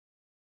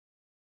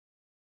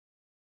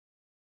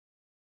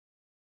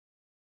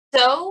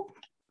So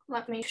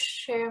let me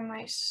share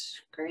my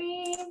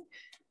screen.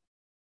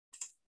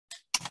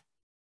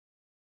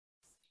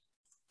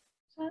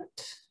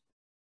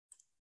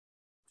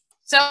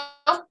 So,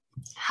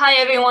 hi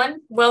everyone.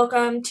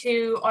 Welcome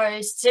to our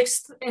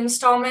 6th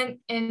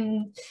installment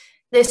in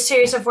this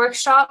series of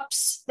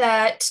workshops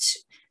that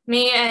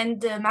me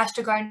and the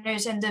Master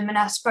Gardeners and the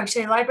Manassas Park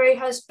City Library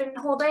has been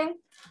holding.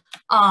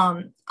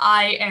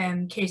 I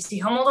am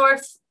Casey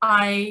Hummeldorf.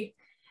 I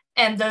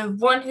am the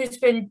one who's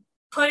been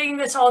putting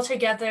this all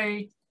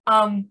together,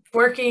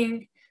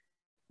 working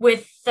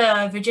with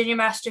the Virginia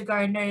Master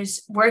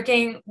Gardeners,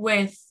 working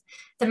with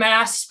the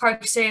Manassas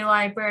Park City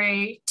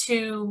Library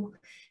to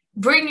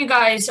bring you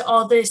guys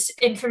all this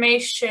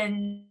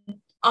information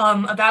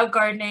about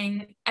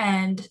gardening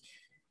and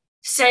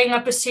setting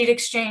up a seed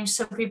exchange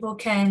so people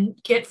can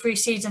get free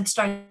seeds and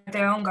start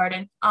their own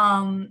garden.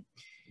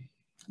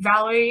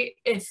 Valerie,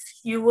 if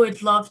you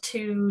would love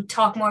to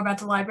talk more about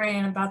the library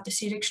and about the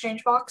seed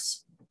exchange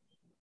box.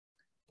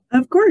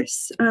 Of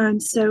course.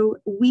 So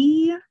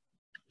we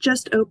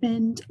just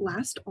opened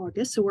last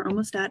August, so we're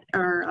almost at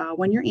our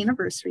 1-year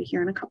anniversary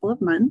here in a couple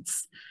of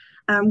months.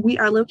 We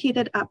are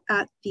located up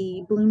at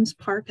the Blooms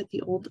Park at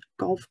the old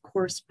golf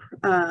course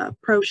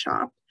pro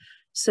shop.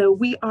 So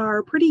we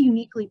are pretty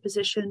uniquely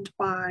positioned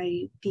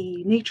by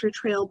the nature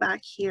trail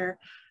back here.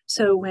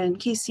 So when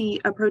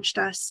Casey approached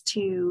us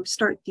to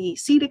start the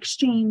seed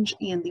exchange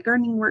and the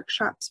gardening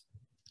workshops,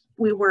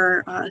 we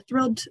were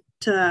thrilled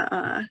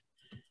to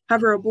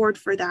have her aboard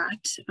for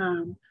that.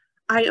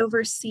 I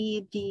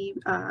oversee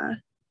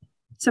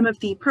some of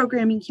the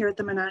programming here at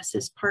the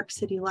Manassas Park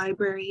City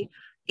Library.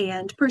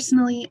 And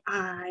personally,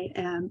 I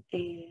am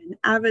an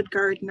avid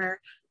gardener.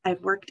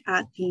 I've worked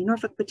at the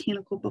Norfolk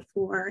Botanical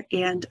before,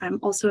 and I'm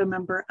also a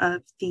member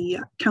of the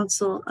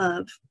Council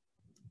of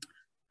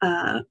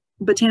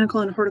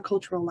Botanical and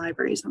Horticultural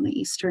Libraries on the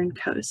Eastern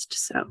Coast.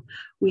 So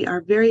we are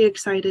very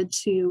excited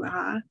to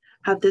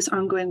have this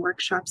ongoing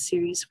workshop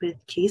series with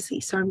Casey.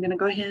 So I'm going to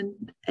go ahead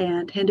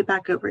and hand it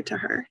back over to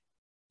her.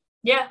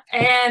 Yeah,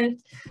 and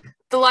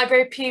the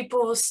library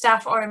people,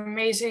 staff are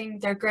amazing.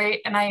 They're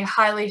great, and I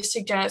highly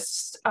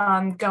suggest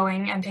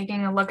going and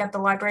taking a look at the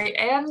library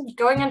and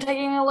going and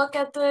taking a look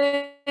at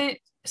the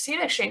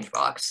seed exchange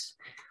box.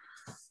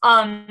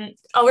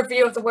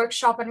 Overview of the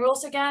workshop and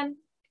rules again.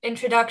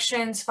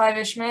 Introductions,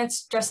 5-ish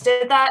minutes, just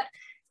did that.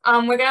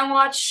 We're going to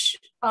watch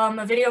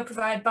a video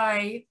provided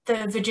by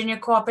the Virginia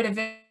Cooperative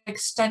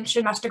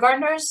Extension Master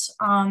Gardeners,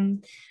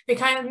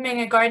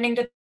 Becoming a Gardening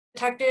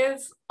Detective,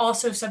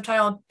 also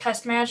subtitled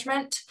Pest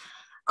Management.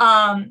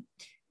 That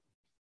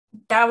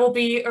will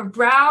be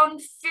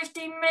around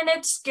 50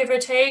 minutes, give or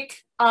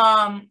take.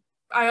 I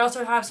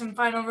also have some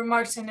final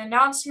remarks and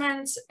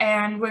announcements,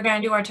 and we're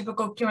going to do our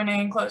typical Q&A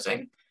and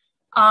closing.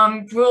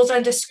 Rules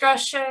and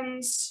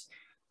discussions.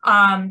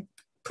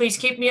 Please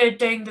keep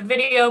muting the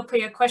video, put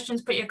your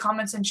questions, put your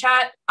comments in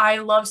chat. I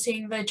love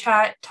seeing the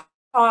chat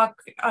talk,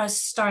 us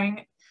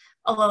starting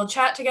a little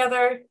chat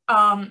together.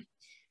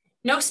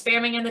 No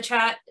spamming in the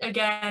chat.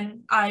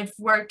 Again, I've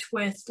worked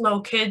with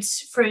little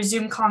kids for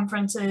Zoom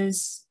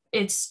conferences.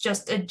 It's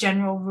just a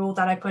general rule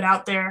that I put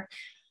out there.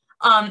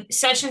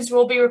 Sessions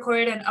will be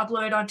recorded and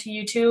uploaded onto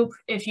YouTube.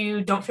 If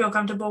you don't feel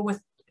comfortable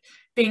with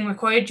being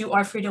recorded, you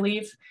are free to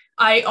leave.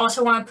 I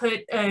also want to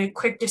put a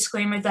quick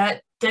disclaimer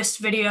that this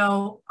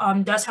video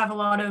does have a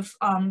lot of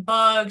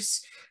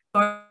bugs,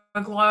 bug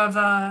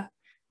larvae,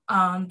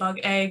 bug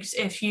eggs.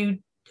 If you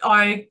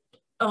are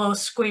a little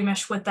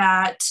squeamish with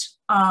that,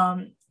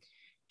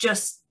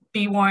 just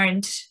be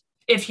warned.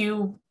 If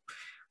you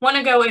want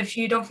to go, if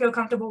you don't feel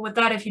comfortable with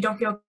that, if you don't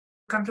feel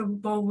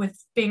comfortable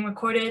with being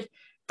recorded,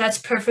 that's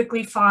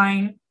perfectly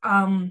fine.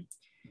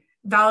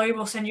 Valerie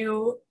will send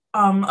you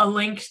a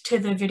link to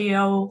the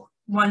video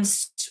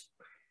once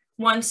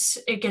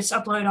it gets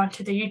uploaded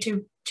onto the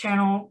YouTube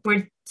channel.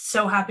 We're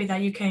so happy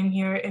that you came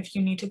here if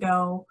you need to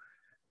go.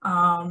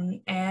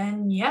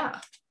 And yeah.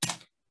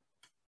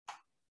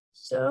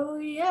 So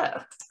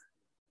yeah.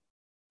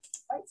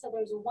 All right, so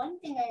there's one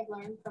thing I've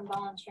learned from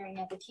volunteering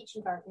at the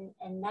Teaching Garden,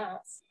 and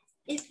that's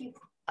if you...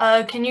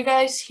 Can you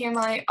guys hear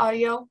my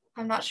audio?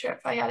 I'm not sure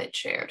if I had it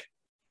shared.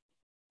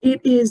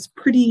 It is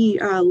pretty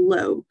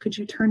low. Could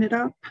you turn it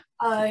up?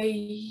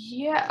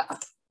 Yeah.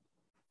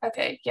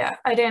 Okay, yeah,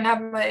 I didn't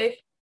have my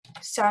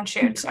sound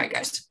shared, sorry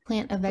guys.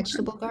 Plant a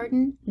vegetable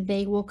garden,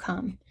 they will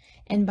come.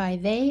 And by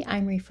they,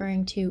 I'm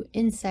referring to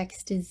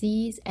insects,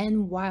 disease,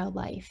 and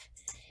wildlife.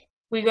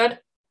 We good?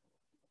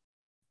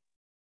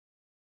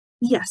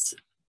 Yes.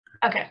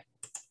 Okay.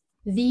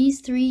 These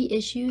 3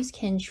 issues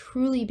can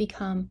truly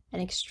become an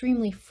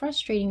extremely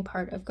frustrating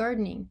part of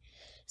gardening.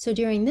 So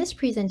during this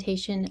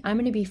presentation, I'm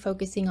going to be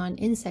focusing on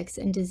insects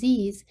and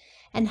disease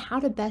and how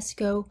to best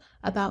go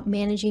about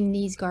managing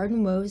these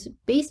garden woes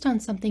based on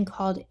something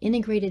called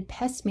Integrated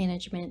Pest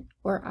Management,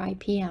 or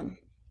IPM.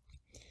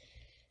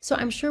 So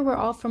I'm sure we're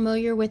all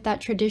familiar with that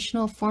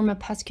traditional form of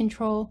pest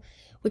control,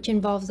 which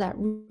involves that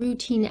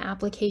routine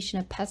application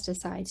of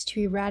pesticides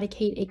to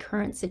eradicate a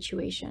current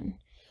situation.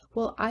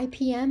 Well,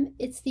 IPM,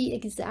 it's the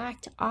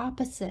exact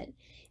opposite.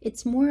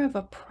 It's more of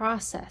a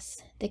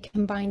process that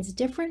combines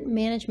different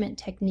management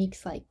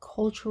techniques like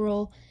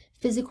cultural,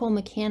 physical,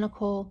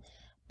 mechanical,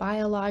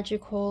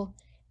 biological,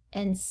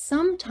 and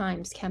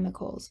sometimes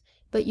chemicals.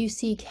 But you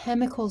see,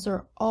 chemicals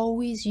are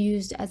always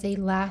used as a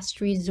last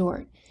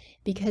resort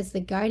because the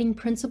guiding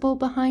principle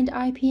behind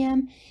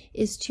IPM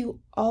is to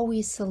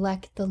always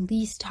select the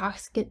least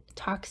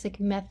toxic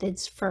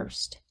methods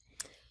first.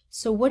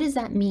 So what does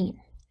that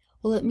mean?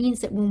 Well, it means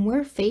that when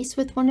we're faced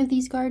with one of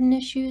these garden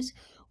issues,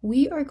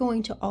 we are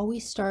going to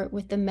always start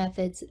with the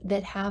methods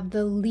that have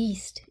the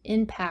least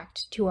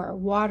impact to our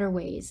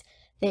waterways,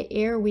 the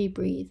air we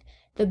breathe,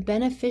 the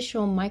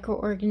beneficial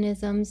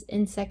microorganisms,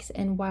 insects,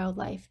 and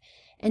wildlife,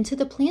 and to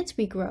the plants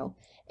we grow,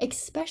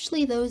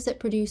 especially those that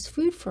produce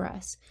food for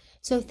us.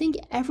 So think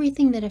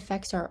everything that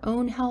affects our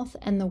own health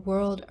and the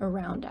world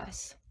around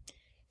us.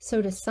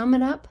 So to sum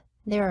it up,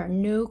 there are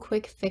no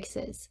quick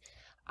fixes.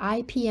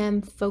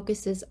 IPM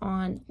focuses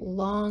on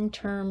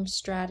long-term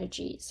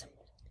strategies.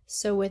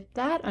 So with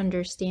that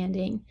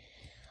understanding,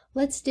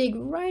 let's dig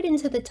right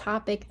into the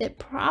topic that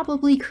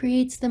probably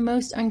creates the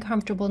most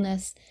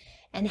uncomfortableness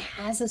and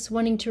has us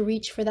wanting to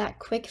reach for that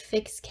quick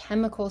fix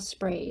chemical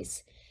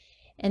sprays,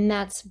 and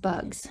that's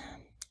bugs.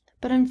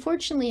 But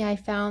unfortunately, I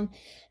found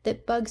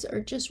that bugs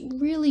are just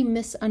really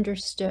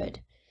misunderstood.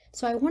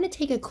 So I want to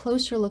take a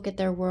closer look at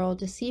their world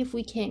to see if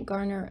we can't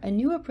garner a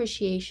new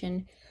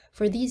appreciation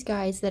for these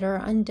guys that are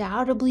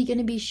undoubtedly going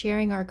to be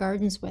sharing our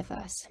gardens with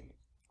us.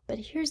 But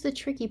here's the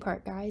tricky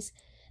part, guys.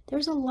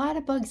 There's a lot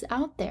of bugs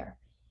out there.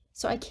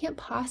 So I can't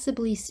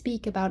possibly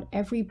speak about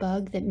every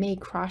bug that may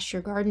cross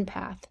your garden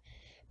path.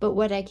 But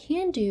what I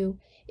can do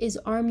is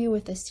arm you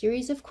with a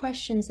series of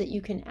questions that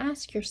you can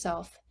ask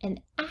yourself and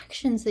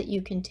actions that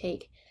you can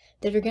take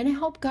that are going to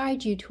help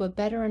guide you to a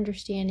better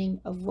understanding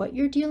of what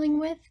you're dealing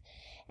with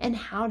and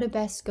how to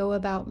best go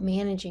about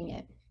managing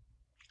it.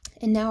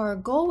 And now our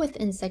goal with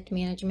insect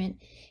management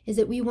is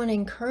that we want to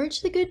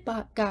encourage the good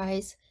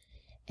guys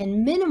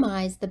and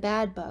minimize the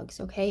bad bugs,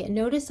 okay? And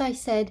notice I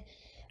said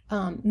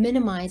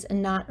minimize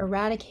and not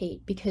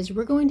eradicate, because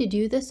we're going to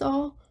do this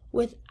all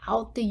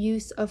without the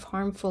use of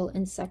harmful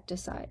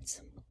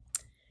insecticides.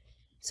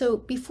 So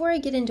before I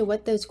get into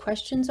what those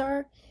questions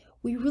are,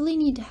 we really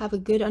need to have a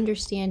good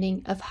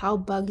understanding of how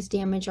bugs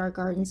damage our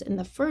gardens in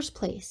the first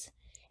place.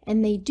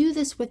 And they do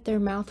this with their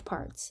mouth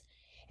parts.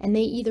 And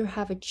they either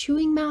have a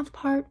chewing mouth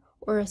part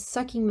or a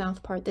sucking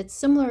mouth part that's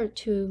similar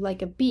to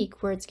like a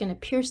beak, where it's going to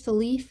pierce the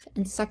leaf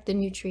and suck the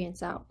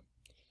nutrients out.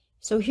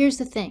 So here's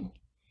the thing.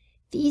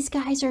 These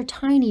guys are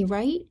tiny,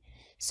 right?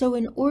 So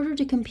in order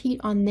to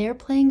compete on their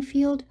playing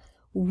field,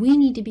 we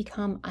need to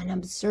become an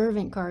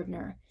observant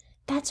gardener.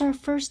 That's our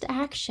first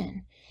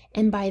action.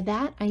 And by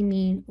that, I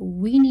mean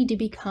we need to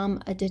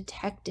become a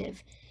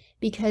detective,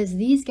 because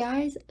these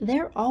guys,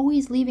 they're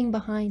always leaving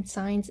behind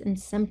signs and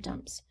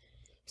symptoms.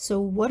 So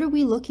what are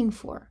we looking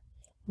for?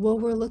 Well,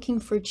 we're looking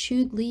for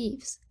chewed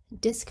leaves,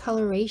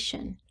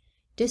 discoloration,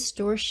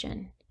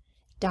 distortion,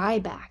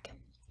 dieback,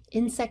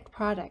 insect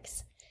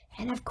products,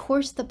 and of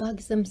course the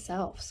bugs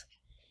themselves.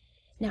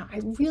 Now,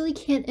 I really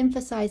can't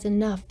emphasize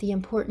enough the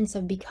importance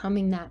of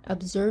becoming that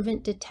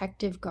observant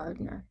detective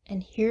gardener,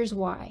 and here's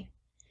why.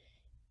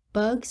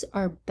 Bugs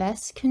are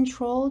best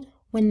controlled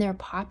when their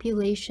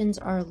populations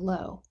are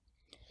low.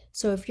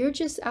 So if you're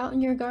just out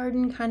in your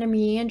garden kind of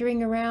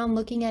meandering around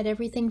looking at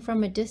everything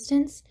from a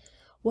distance,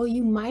 well,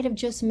 you might have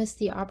just missed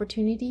the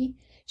opportunity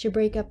to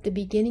break up the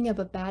beginning of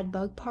a bad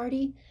bug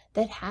party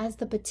that has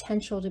the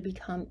potential to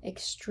become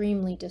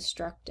extremely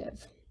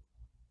destructive.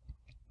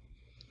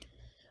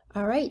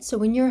 All right, so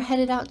when you're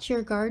headed out to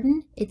your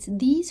garden, it's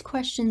these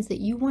questions that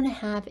you want to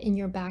have in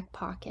your back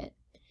pocket.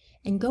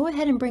 And go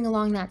ahead and bring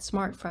along that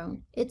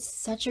smartphone. It's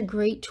such a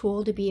great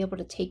tool to be able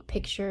to take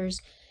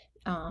pictures,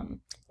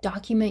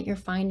 document your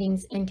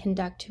findings, and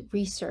conduct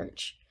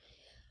research.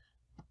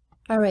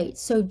 All right,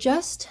 so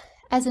just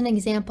as an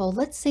example,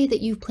 let's say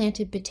that you've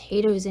planted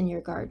potatoes in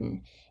your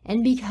garden,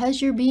 and because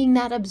you're being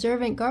that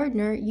observant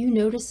gardener, you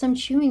notice some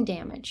chewing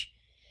damage.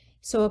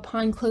 So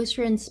upon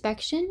closer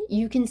inspection,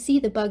 you can see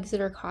the bugs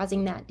that are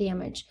causing that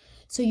damage.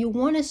 So you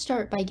want to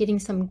start by getting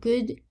some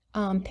good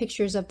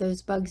pictures of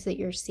those bugs that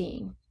you're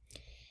seeing.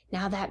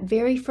 Now that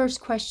very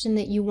first question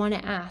that you want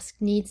to ask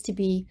needs to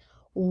be,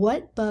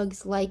 what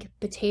bugs like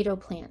potato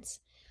plants?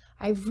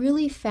 I've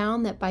really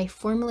found that by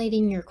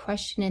formulating your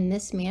question in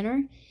this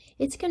manner,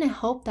 it's going to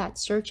help that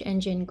search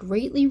engine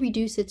greatly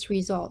reduce its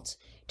results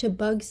to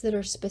bugs that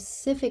are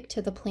specific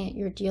to the plant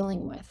you're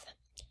dealing with.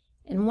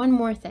 And one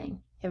more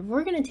thing, if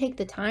we're going to take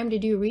the time to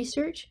do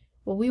research,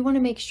 well, we want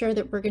to make sure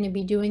that we're going to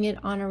be doing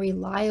it on a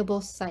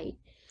reliable site.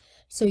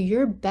 So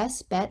your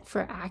best bet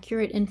for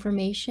accurate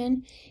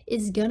information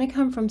is going to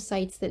come from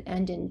sites that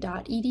end in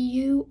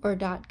 .edu or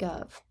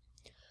 .gov.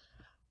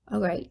 All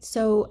right,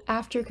 so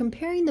after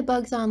comparing the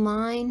bugs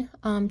online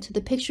to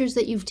the pictures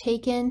that you've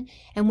taken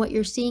and what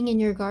you're seeing in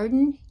your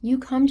garden, you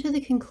come to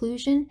the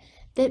conclusion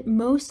that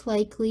most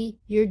likely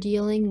you're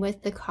dealing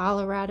with the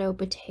Colorado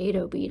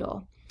potato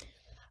beetle.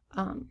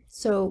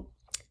 So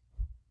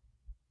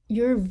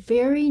your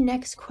very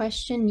next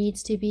question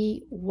needs to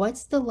be,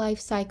 what's the life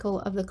cycle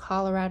of the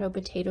Colorado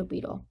potato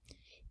beetle?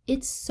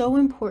 It's so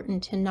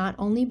important to not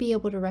only be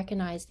able to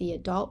recognize the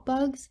adult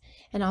bugs,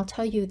 and I'll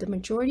tell you, the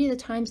majority of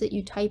the times that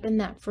you type in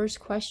that first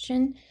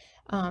question,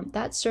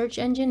 that search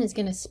engine is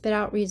going to spit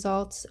out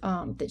results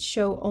that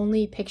show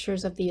only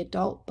pictures of the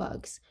adult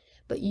bugs.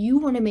 But you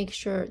want to make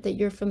sure that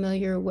you're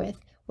familiar with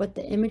what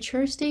the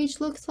immature stage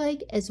looks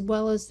like as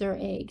well as their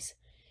eggs.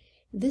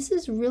 This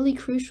is really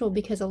crucial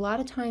because a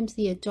lot of times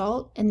the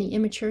adult and the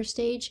immature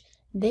stage,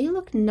 they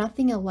look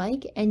nothing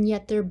alike, and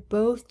yet they're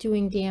both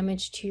doing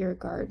damage to your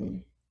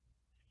garden.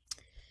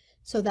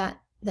 So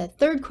the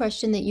third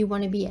question that you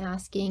want to be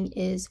asking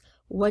is,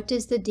 what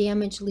does the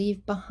damage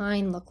leave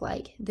behind look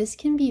like? This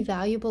can be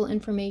valuable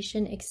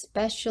information,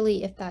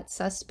 especially if that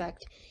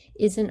suspect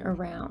isn't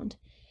around.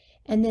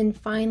 And then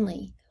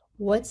finally,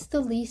 what's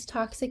the least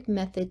toxic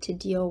method to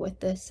deal with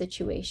this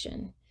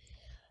situation?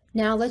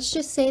 Now, let's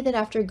just say that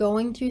after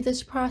going through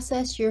this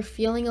process, you're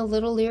feeling a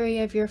little leery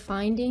of your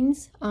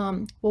findings.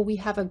 Well, we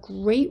have a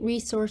great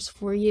resource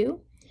for you,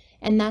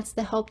 and that's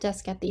the help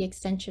desk at the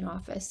Extension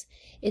office.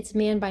 It's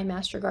manned by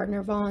Master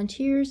Gardener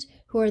volunteers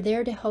who are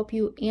there to help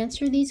you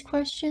answer these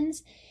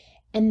questions.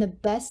 And the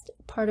best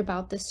part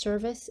about this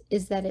service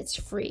is that it's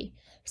free.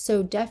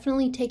 So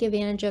definitely take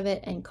advantage of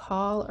it and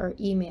call or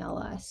email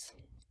us.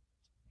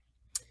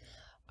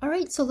 All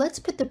right, so let's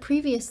put the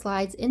previous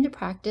slides into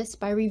practice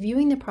by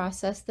reviewing the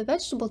process the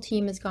vegetable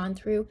team has gone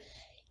through,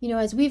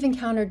 as we've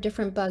encountered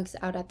different bugs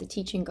out at the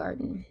teaching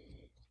garden.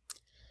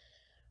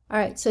 All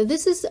right, so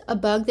this is a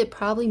bug that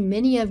probably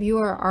many of you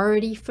are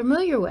already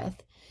familiar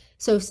with.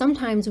 So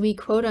sometimes we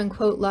quote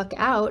unquote luck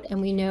out and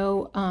we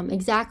know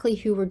exactly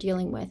who we're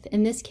dealing with.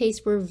 In this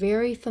case, we're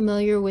very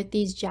familiar with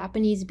these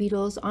Japanese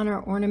beetles on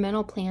our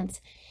ornamental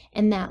plants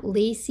and that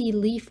lacy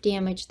leaf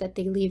damage that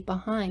they leave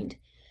behind.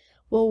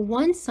 Well,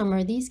 one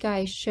summer, these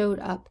guys showed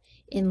up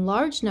in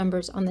large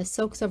numbers on the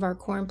silks of our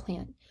corn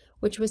plant,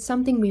 which was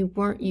something we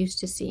weren't used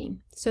to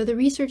seeing. So the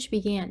research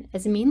began,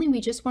 as mainly we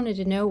just wanted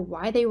to know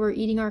why they were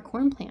eating our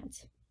corn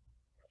plants.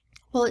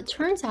 Well, it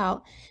turns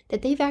out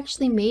that they've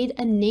actually made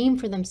a name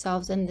for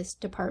themselves in this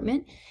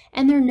department,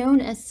 and they're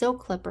known as silk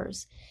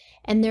clippers.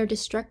 And their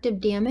destructive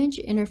damage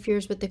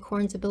interferes with the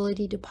corn's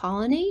ability to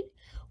pollinate,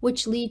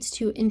 which leads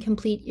to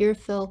incomplete ear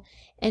fill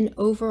and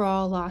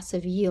overall loss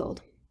of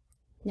yield.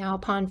 Now,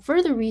 upon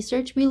further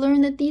research, we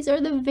learned that these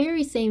are the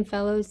very same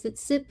fellows that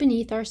sit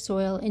beneath our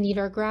soil and eat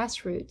our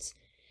grass roots.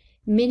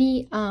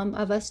 Many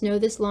of us know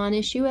this lawn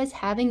issue as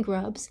having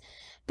grubs,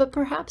 but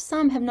perhaps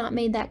some have not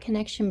made that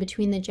connection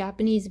between the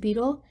Japanese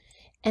beetle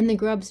and the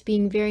grubs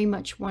being very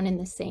much one and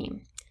the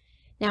same.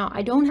 Now,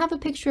 I don't have a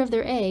picture of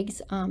their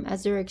eggs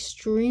as they're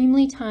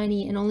extremely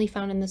tiny and only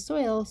found in the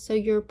soil, so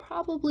you're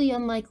probably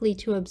unlikely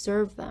to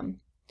observe them.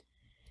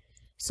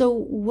 So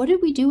what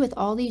did we do with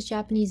all these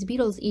Japanese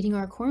beetles eating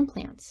our corn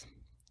plants?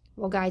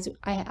 Well, guys,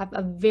 I have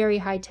a very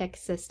high-tech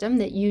system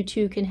that you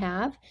too can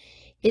have.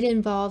 It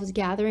involves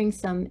gathering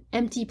some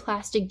empty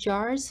plastic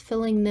jars,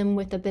 filling them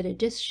with a bit of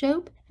dish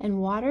soap and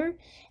water,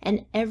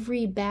 and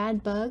every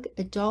bad bug,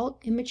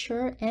 adult,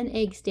 immature, and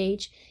egg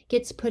stage,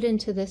 gets put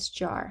into this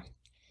jar.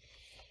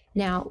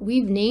 Now,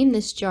 we've named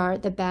this jar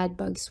the Bad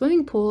Bug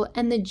Swimming Pool,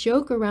 and the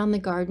joke around the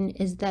garden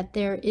is that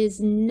there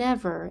is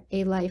never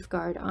a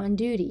lifeguard on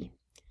duty.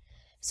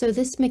 So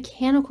this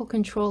mechanical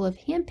control of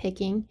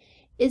handpicking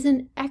is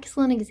an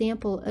excellent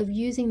example of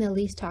using the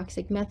least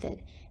toxic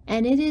method,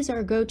 and it is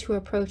our go-to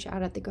approach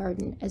out at the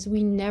garden as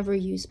we never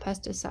use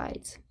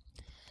pesticides.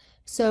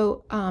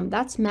 So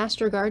that's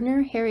Master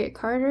Gardener Harriet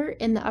Carter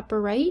in the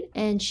upper right,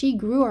 and she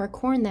grew our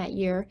corn that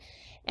year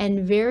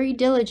and very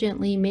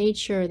diligently made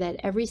sure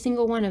that every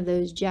single one of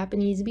those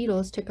Japanese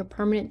beetles took a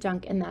permanent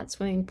dunk in that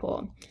swimming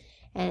pool.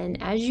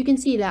 And as you can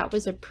see, that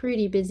was a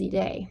pretty busy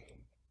day.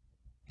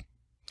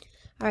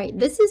 All right,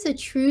 this is a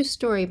true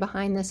story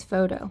behind this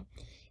photo.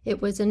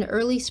 It was an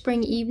early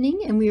spring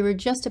evening and we were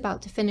just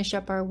about to finish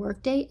up our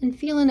workday and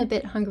feeling a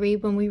bit hungry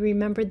when we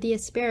remembered the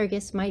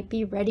asparagus might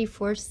be ready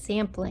for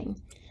sampling.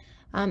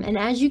 And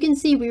as you can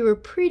see, we were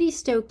pretty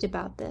stoked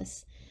about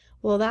this.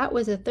 Well, that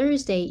was a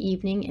Thursday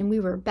evening and we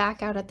were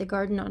back out at the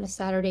garden on a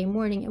Saturday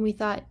morning and we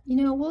thought,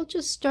 we'll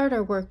just start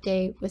our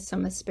workday with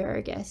some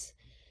asparagus.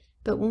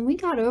 But when we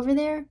got over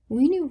there,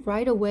 we knew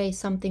right away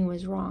something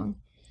was wrong.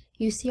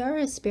 You see, our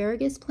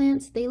asparagus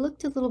plants, they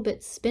looked a little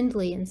bit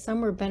spindly and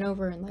some were bent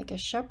over in like a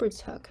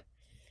shepherd's hook.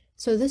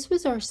 So this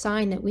was our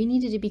sign that we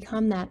needed to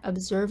become that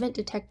observant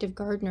detective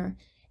gardener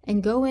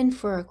and go in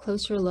for a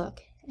closer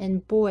look.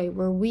 And boy,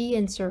 were we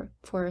in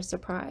for a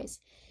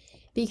surprise.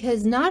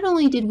 Because not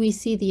only did we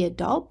see the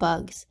adult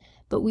bugs,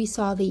 but we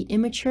saw the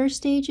immature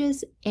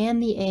stages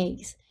and the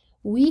eggs.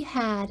 We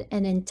had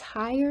an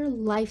entire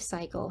life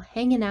cycle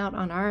hanging out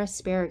on our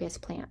asparagus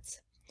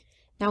plants.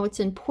 Now,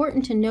 what's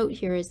important to note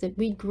here is that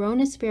we'd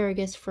grown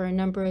asparagus for a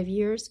number of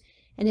years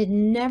and had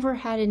never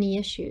had any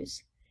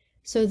issues.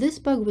 So this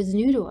bug was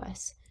new to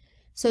us.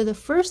 So the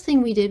first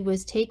thing we did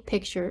was take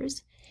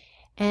pictures,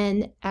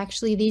 and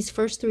actually these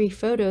first 3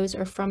 photos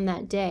are from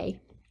that day.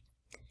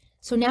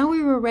 So now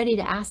we were ready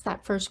to ask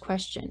that first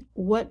question,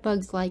 what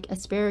bugs like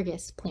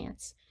asparagus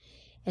plants?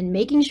 And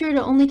making sure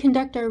to only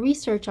conduct our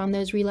research on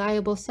those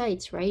reliable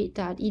sites, right,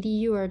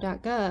 .edu or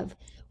 .gov,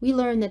 we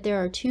learned that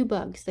there are two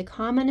bugs, the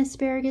common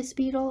asparagus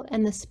beetle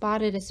and the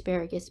spotted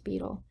asparagus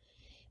beetle.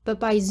 But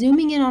by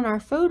zooming in on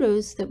our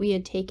photos that we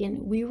had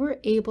taken, we were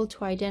able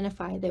to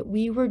identify that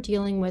we were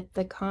dealing with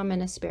the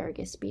common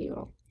asparagus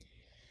beetle.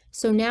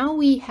 So now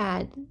we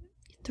had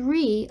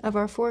 3 of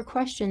our 4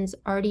 questions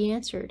already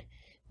answered.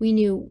 We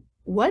knew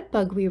what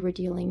bug we were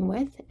dealing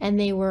with, and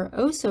they were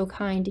oh so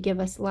kind to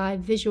give us live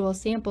visual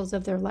samples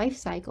of their life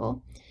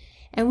cycle,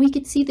 and we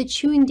could see the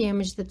chewing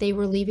damage that they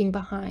were leaving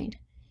behind.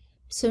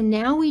 So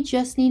now we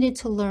just needed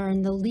to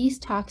learn the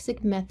least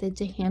toxic method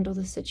to handle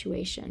the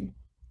situation.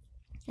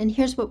 And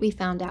here's what we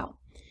found out.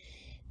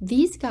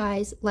 These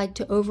guys like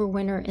to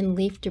overwinter in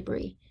leaf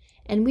debris,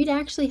 and we'd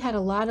actually had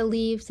a lot of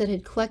leaves that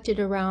had collected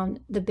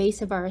around the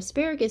base of our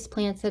asparagus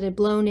plants that had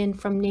blown in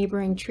from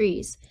neighboring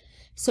trees.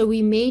 So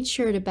we made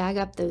sure to bag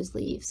up those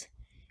leaves.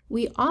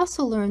 We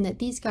also learned that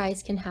these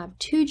guys can have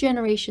 2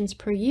 generations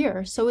per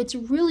year, so it's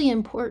really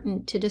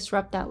important to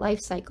disrupt that life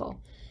cycle.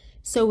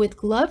 So with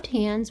gloved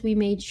hands, we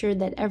made sure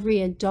that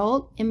every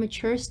adult,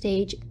 immature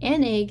stage,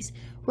 and eggs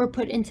were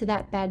put into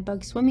that bad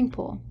bug swimming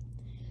pool.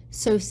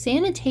 So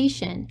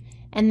sanitation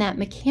and that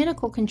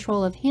mechanical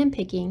control of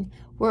handpicking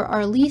were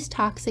our least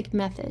toxic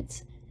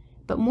methods.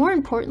 But more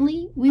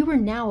importantly, we were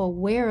now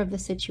aware of the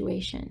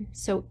situation.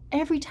 So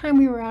every time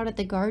we were out at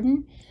the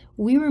garden,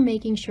 we were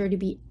making sure to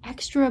be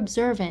extra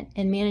observant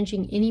and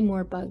managing any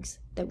more bugs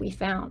that we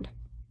found.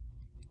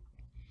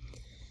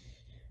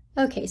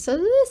 Okay, so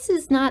this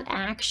is not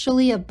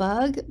actually a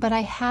bug, but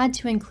I had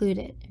to include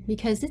it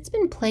because it's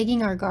been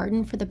plaguing our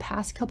garden for the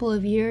past couple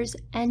of years,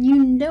 and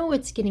you know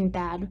it's getting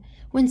bad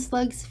when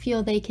slugs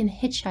feel they can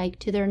hitchhike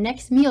to their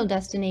next meal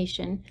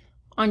destination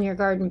on your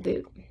garden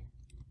boot.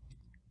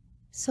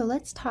 So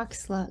let's talk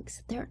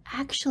slugs. They're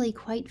actually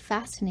quite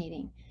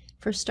fascinating.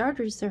 For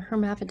starters, they're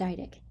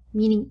hermaphroditic,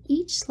 meaning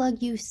each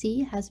slug you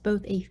see has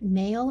both a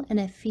male and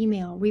a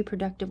female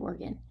reproductive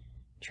organ.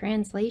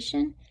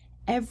 Translation,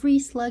 every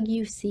slug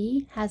you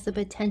see has the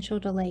potential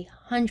to lay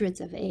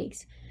hundreds of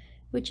eggs,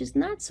 which is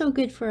not so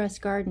good for us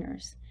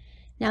gardeners.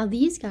 Now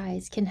these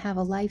guys can have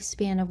a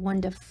lifespan of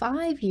 1 to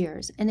 5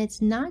 years, and it's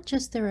not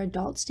just their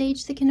adult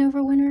stage that can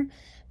overwinter,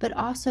 but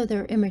also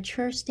their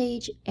immature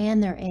stage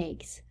and their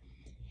eggs.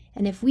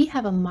 And if we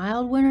have a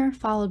mild winter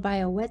followed by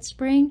a wet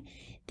spring,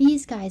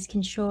 these guys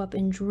can show up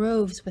in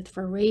droves with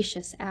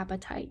voracious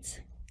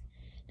appetites.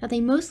 Now they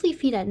mostly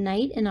feed at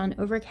night and on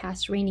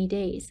overcast rainy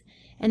days,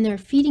 and their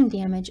feeding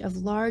damage of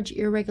large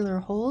irregular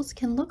holes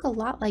can look a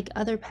lot like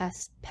other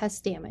pest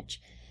damage.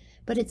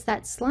 But it's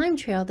that slime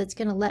trail that's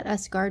going to let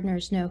us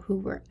gardeners know who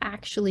we're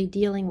actually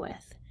dealing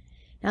with.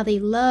 Now they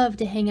love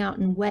to hang out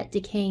in wet,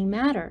 decaying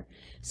matter.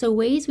 So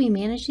ways we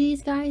manage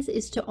these guys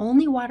is to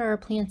only water our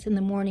plants in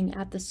the morning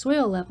at the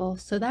soil level,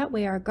 so that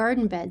way our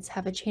garden beds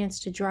have a chance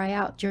to dry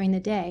out during the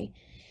day,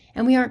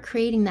 and we aren't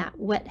creating that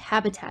wet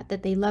habitat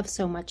that they love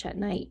so much at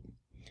night.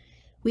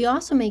 We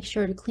also make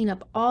sure to clean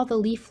up all the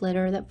leaf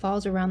litter that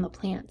falls around the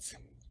plants.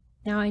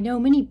 Now I know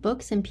many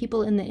books and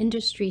people in the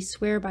industry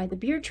swear by the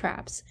beer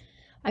traps.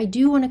 I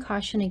do want to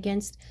caution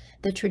against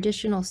the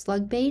traditional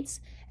slug baits,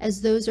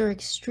 as those are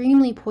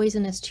extremely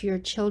poisonous to your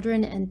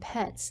children and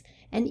pets,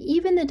 and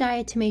even the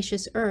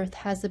diatomaceous earth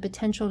has the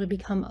potential to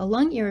become a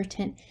lung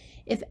irritant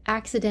if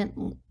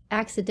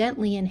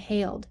accidentally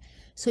inhaled.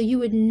 So you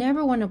would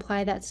never want to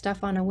apply that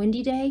stuff on a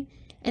windy day,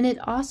 and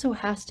it also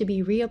has to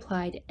be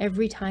reapplied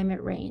every time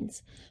it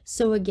rains.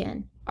 So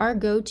again, our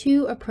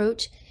go-to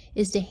approach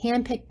is to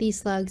handpick these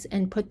slugs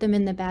and put them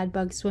in the bad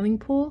bug swimming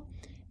pool,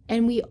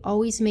 and we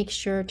always make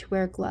sure to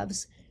wear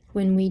gloves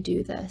when we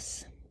do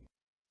this.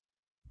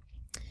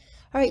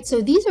 All right,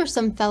 so these are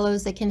some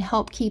fellows that can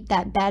help keep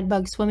that bad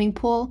bug swimming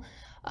pool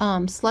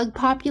slug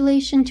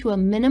population to a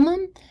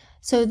minimum.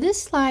 So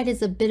this slide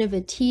is a bit of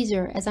a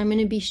teaser, as I'm going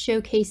to be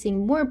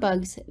showcasing more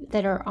bugs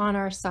that are on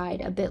our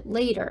side a bit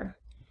later.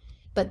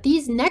 But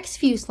these next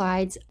few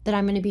slides that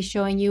I'm going to be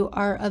showing you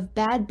are of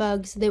bad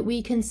bugs that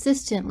we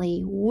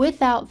consistently,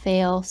 without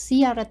fail,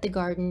 see out at the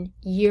garden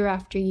year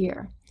after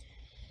year.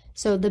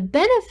 So the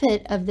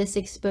benefit of this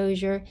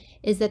exposure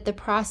is that the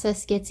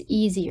process gets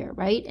easier,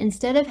 right?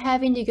 Instead of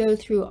having to go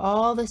through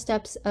all the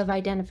steps of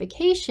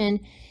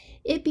identification,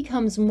 it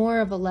becomes more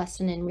of a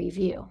lesson in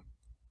review.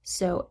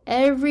 So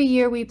every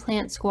year we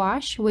plant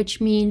squash, which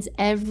means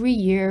every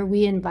year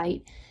we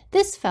invite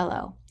this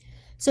fellow.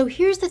 So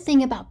here's the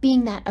thing about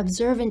being that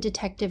observant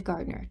detective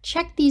gardener.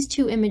 Check these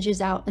 2 images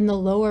out in the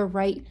lower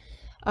right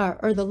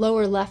or the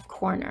lower left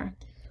corner.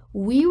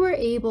 We were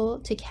able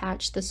to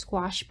catch the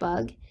squash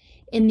bug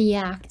in the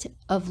act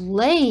of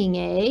laying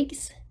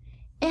eggs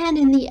and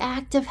in the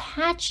act of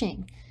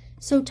hatching.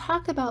 So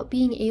talk about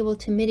being able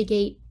to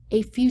mitigate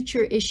a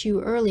future issue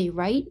early,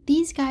 right?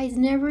 These guys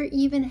never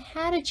even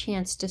had a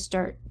chance to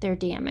start their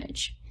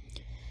damage.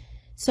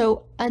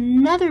 So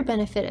another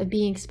benefit of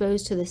being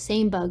exposed to the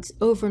same bugs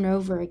over and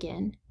over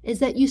again is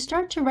that you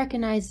start to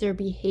recognize their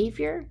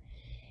behavior,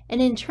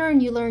 and in turn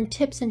you learn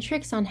tips and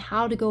tricks on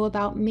how to go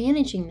about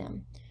managing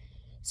them.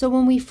 So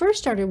when we first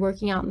started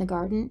working out in the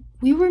garden,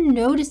 we were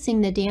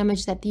noticing the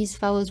damage that these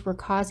fellows were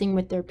causing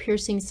with their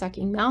piercing,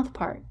 sucking mouth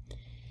part.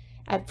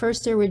 At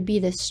first there would be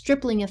this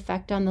stripling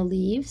effect on the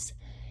leaves,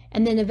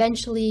 and then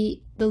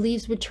eventually the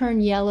leaves would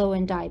turn yellow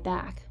and die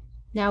back.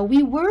 Now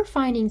we were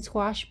finding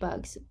squash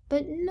bugs,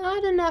 but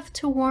not enough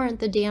to warrant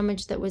the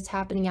damage that was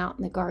happening out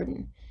in the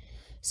garden.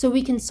 So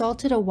we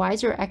consulted a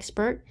wiser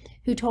expert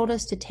who told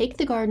us to take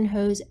the garden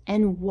hose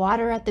and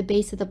water at the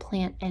base of the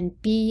plant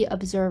and be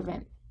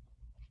observant.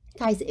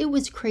 Guys, it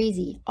was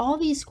crazy. All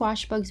these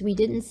squash bugs we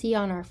didn't see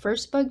on our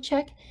first bug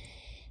check,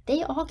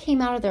 they all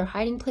came out of their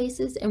hiding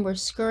places and were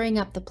scurrying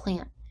up the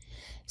plant.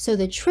 So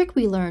the trick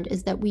we learned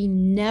is that we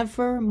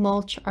never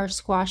mulch our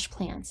squash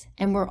plants,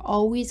 and we're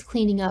always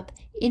cleaning up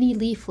any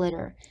leaf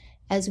litter,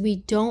 as we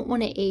don't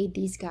want to aid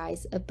these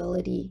guys'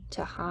 ability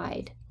to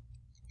hide.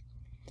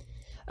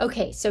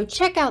 Okay, so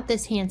check out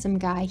this handsome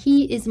guy.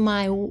 He is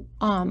my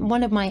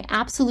one of my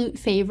absolute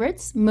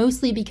favorites,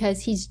 mostly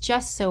because he's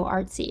just so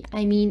artsy.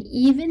 I mean,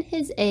 even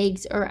his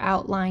eggs are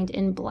outlined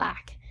in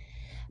black.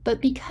 But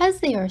because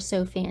they are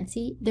so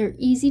fancy, they're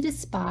easy to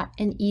spot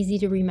and easy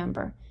to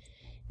remember.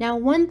 Now,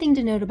 one thing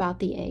to note about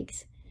the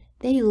eggs.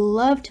 They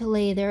love to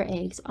lay their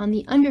eggs on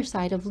the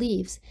underside of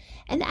leaves,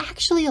 and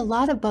actually a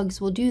lot of bugs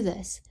will do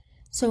this.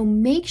 So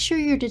make sure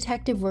your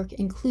detective work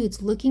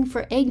includes looking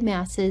for egg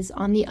masses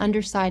on the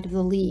underside of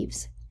the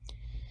leaves.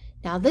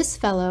 Now this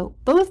fellow,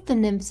 both the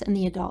nymphs and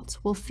the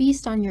adults, will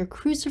feast on your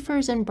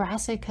crucifers and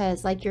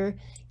brassicas like your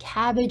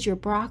cabbage, your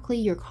broccoli,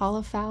 your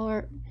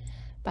cauliflower,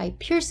 by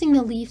piercing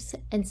the leaves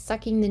and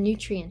sucking the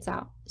nutrients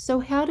out. So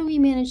how do we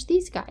manage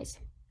these guys?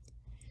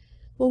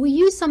 Well, we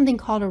use something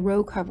called a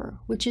row cover,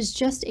 which is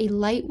just a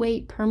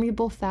lightweight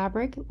permeable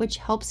fabric which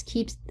helps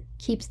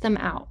keeps them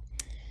out.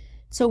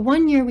 So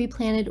one year we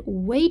planted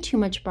way too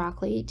much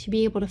broccoli to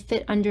be able to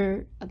fit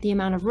under the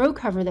amount of row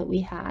cover that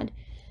we had.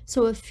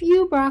 So a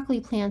few broccoli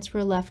plants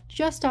were left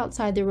just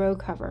outside the row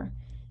cover.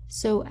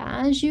 So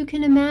as you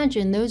can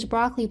imagine, those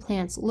broccoli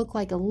plants look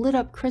like a lit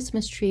up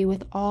Christmas tree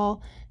with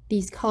all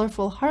these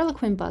colorful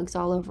harlequin bugs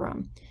all over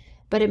them.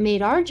 But it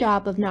made our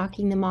job of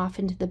knocking them off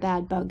into the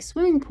bad bug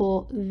swimming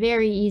pool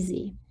very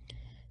easy.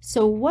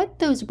 So what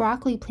those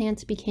broccoli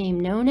plants became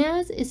known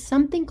as is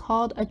something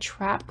called a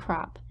trap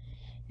crop.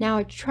 Now,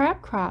 a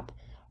trap crop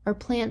are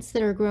plants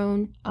that are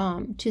grown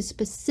to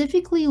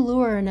specifically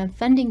lure an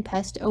offending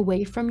pest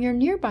away from your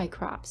nearby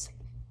crops.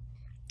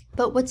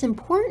 But what's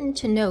important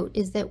to note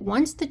is that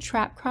once the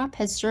trap crop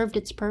has served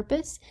its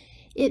purpose,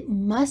 it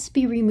must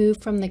be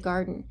removed from the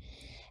garden,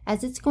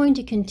 as it's going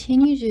to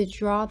continue to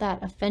draw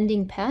that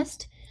offending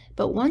pest.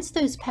 But once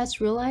those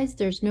pests realize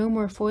there's no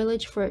more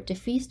foliage for it to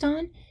feast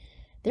on,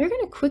 they're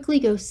going to quickly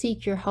go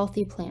seek your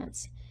healthy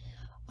plants.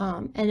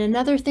 And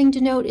another thing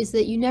to note is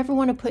that you never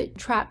want to put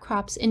trap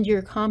crops into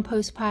your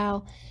compost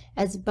pile,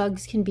 as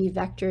bugs can be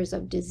vectors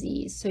of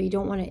disease. So you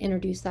don't want to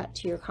introduce that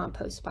to your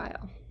compost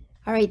pile.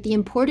 All right, the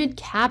imported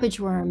cabbage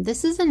worm.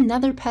 This is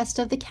another pest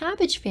of the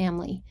cabbage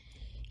family.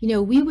 You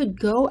know, we would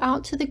go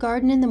out to the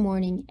garden in the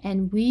morning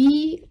and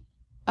we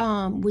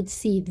would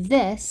see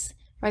this,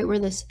 right where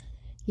this,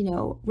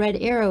 red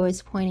arrow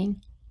is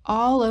pointing,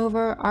 all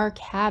over our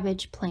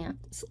cabbage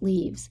plants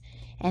leaves.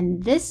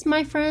 And this,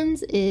 my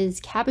friends, is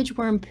cabbage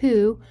worm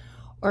poo,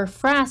 or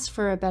frass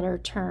for a better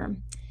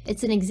term.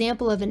 It's an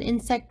example of an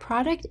insect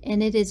product,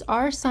 and it is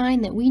our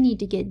sign that we need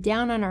to get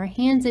down on our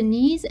hands and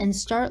knees and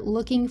start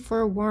looking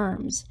for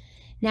worms.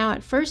 Now,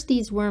 at first,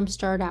 these worms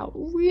start out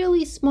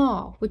really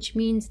small, which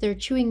means their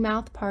chewing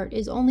mouth part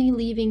is only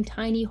leaving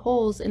tiny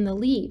holes in the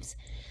leaves.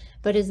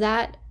 But as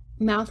that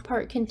mouth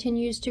part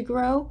continues to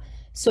grow,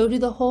 so do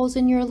the holes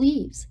in your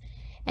leaves.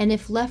 And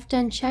if left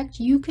unchecked,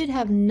 you could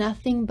have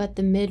nothing but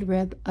the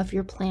midrib of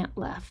your plant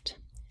left.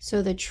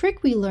 So the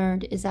trick we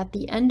learned is at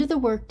the end of the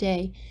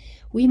workday,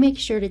 we make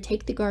sure to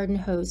take the garden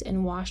hose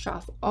and wash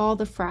off all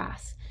the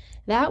frass.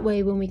 That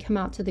way, when we come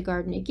out to the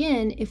garden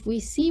again, if we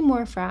see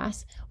more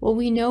frass, well,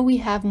 we know we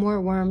have more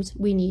worms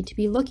we need to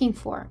be looking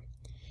for.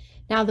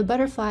 Now, the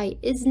butterfly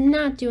is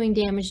not doing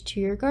damage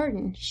to your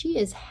garden. She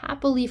is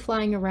happily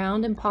flying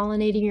around and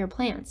pollinating your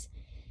plants.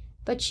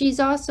 But she's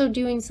also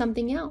doing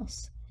something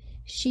else.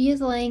 She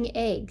is laying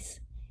eggs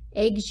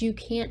you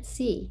can't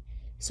see.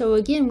 So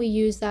again, we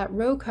use that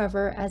row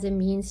cover as a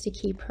means to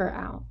keep her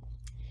out.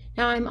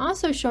 Now, I'm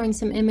also showing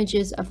some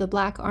images of the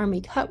black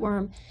army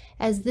cutworm,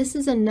 as this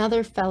is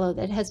another fellow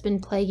that has been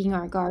plaguing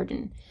our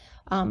garden.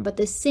 But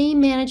the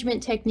same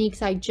management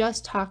techniques I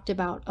just talked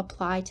about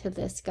apply to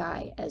this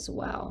guy as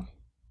well.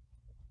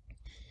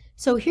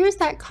 So here's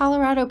that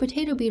Colorado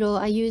potato beetle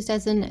I used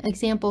as an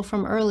example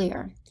from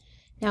earlier.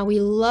 Now, we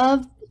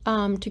love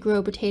to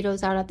grow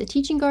potatoes out at the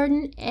teaching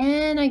garden,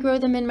 and I grow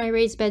them in my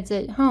raised beds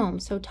at home.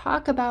 So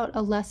talk about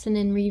a lesson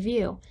in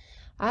review.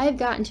 I've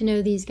gotten to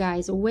know these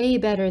guys way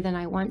better than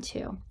I want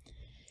to.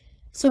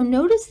 So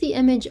notice the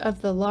image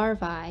of the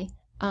larvae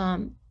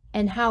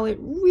and how it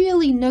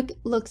really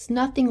looks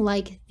nothing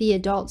like the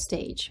adult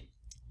stage.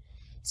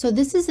 So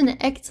this is an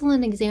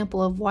excellent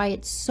example of why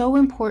it's so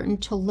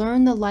important to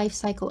learn the life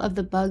cycle of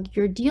the bug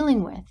you're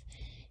dealing with,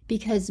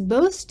 because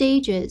both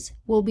stages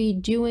will be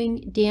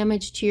doing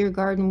damage to your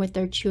garden with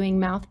their chewing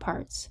mouth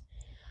parts.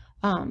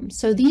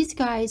 So these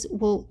guys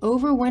will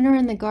overwinter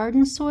in the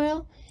garden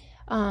soil,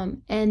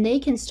 and they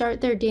can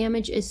start their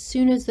damage as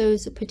soon as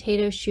those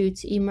potato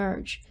shoots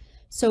emerge.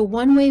 So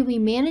one way we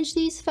manage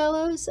these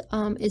fellows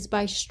is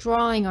by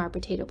strawing our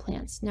potato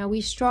plants. Now we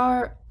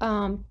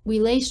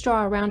lay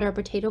straw around our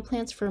potato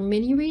plants for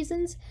many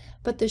reasons,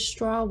 but the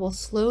straw will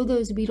slow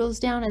those beetles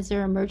down as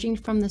they're emerging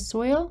from the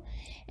soil,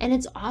 and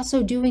it's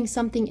also doing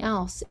something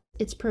else.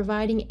 It's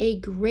providing a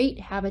great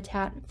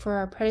habitat for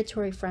our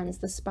predatory friends,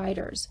 the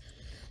spiders.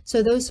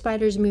 So those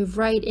spiders move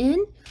right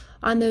in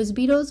on those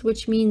beetles,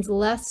 which means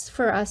less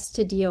for us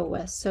to deal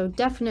with. So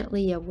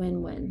definitely a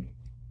win-win.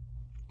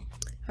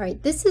 All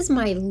right, this is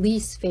my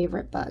least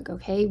favorite bug,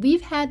 okay?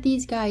 We've had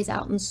these guys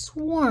out in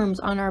swarms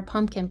on our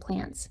pumpkin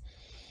plants.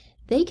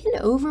 They can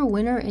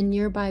overwinter in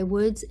nearby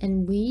woods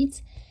and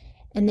weeds,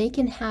 and they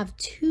can have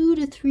 2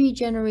 to 3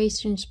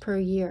 generations per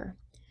year.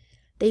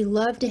 They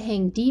love to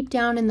hang deep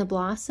down in the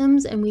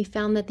blossoms, and we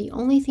found that the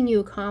only thing you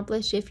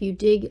accomplish if you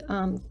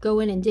go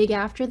in and dig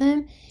after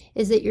them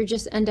is that you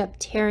just end up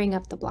tearing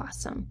up the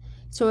blossom.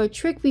 So a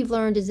trick we've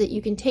learned is that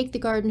you can take the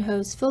garden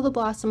hose, fill the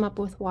blossom up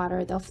with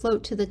water, they'll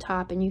float to the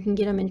top, and you can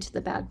get them into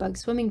the bad bug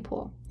swimming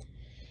pool.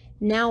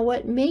 Now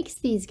what makes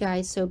these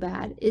guys so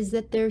bad is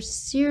that they're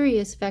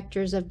serious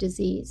vectors of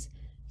disease,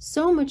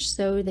 so much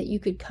so that you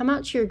could come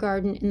out to your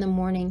garden in the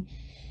morning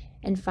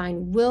and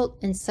find wilt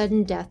and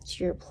sudden death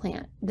to your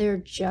plant. They're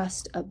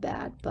just a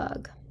bad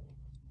bug.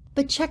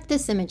 But check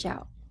this image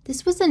out.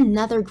 This was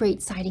another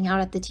great sighting out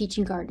at the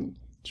teaching garden.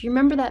 Do you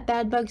remember that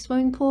bad bug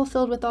swimming pool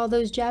filled with all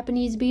those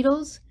Japanese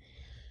beetles?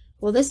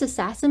 Well, this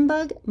assassin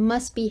bug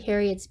must be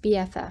Harriet's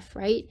BFF,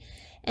 right?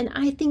 And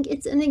I think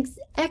it's an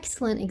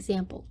excellent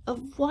example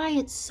of why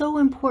it's so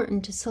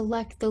important to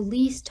select the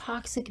least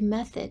toxic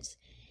methods,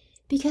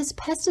 because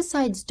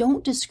pesticides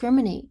don't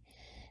discriminate.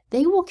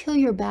 They will kill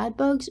your bad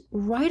bugs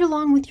right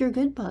along with your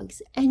good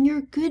bugs, and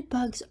your good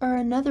bugs are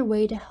another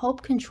way to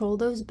help control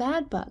those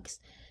bad bugs.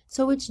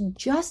 So it's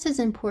just as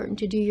important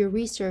to do your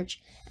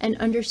research and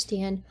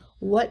understand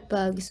what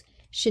bugs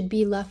should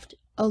be left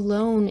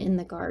alone in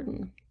the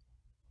garden.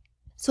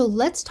 So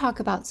let's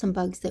talk about some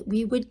bugs that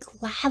we would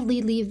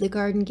gladly leave the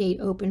garden gate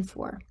open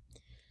for.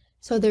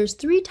 So there's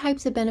 3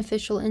 types of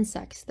beneficial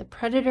insects: the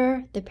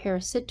predator, the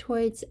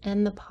parasitoids,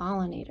 and the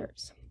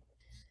pollinators.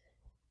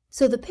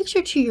 So the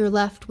picture to your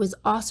left was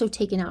also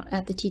taken out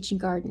at the teaching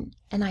garden.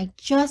 And I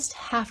just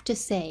have to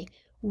say,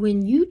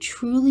 when you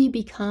truly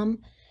become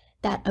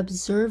that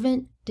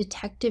observant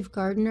detective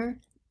gardener,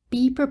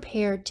 be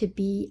prepared to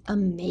be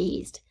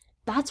amazed.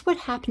 That's what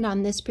happened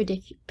on this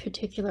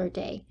particular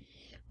day.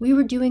 We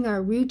were doing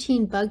our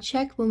routine bug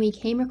check when we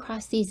came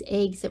across these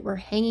eggs that were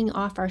hanging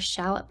off our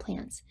shallot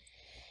plants.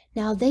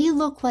 Now they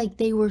look like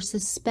they were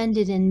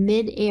suspended in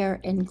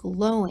mid-air and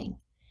glowing.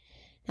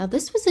 Now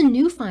this was a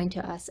new find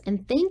to us,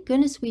 and thank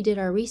goodness we did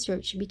our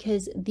research,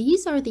 because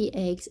these are the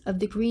eggs of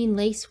the green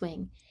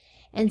lacewing,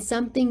 and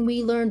something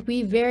we learned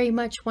we very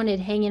much wanted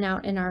hanging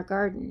out in our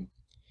garden.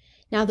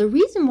 Now the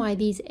reason why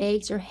these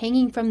eggs are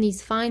hanging from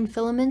these fine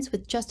filaments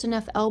with just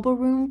enough elbow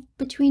room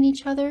between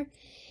each other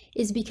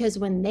is because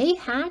when they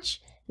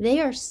hatch, they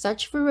are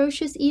such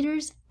ferocious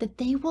eaters that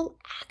they will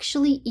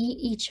actually eat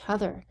each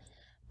other.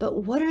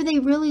 But what are they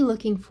really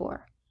looking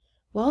for?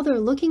 Well, they're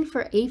looking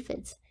for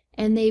aphids.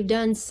 And they've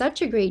done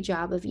such a great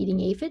job of eating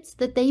aphids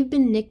that they've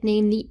been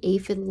nicknamed the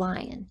aphid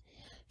lion.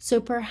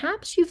 So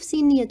perhaps you've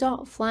seen the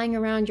adult flying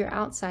around your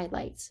outside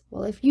lights.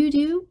 Well, if you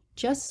do,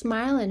 just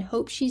smile and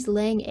hope she's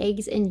laying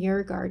eggs in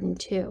your garden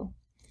too.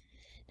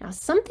 Now,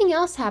 something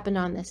else happened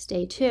on this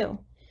day too.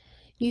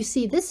 You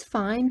see, this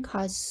find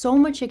caused so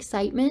much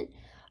excitement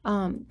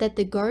that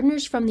the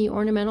gardeners from the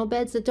ornamental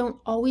beds that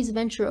don't always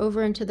venture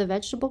over into the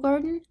vegetable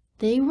garden,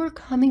 they were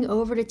coming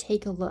over to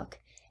take a look.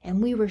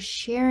 And we were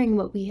sharing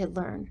what we had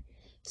learned.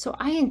 So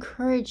I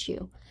encourage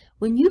you,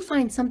 when you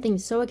find something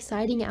so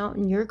exciting out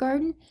in your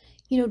garden,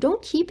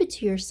 don't keep it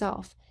to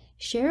yourself.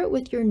 Share it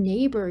with your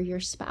neighbor,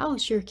 your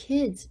spouse, your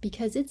kids,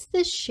 because it's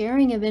this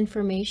sharing of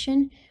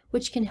information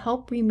which can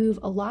help remove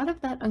a lot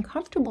of that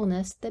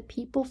uncomfortableness that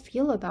people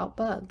feel about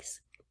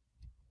bugs.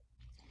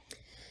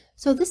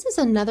 So this is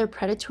another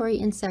predatory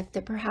insect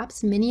that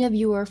perhaps many of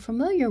you are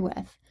familiar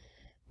with.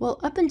 Well,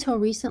 up until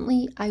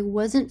recently, I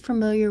wasn't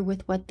familiar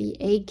with what the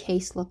egg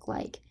case looked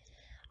like.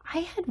 I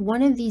had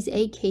one of these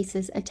egg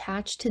cases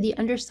attached to the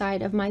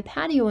underside of my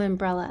patio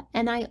umbrella,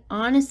 and I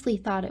honestly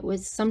thought it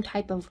was some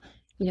type of,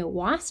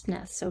 wasp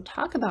nest, so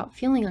talk about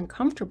feeling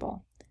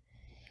uncomfortable.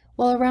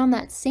 Well, around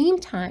that same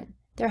time,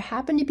 there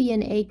happened to be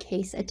an egg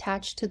case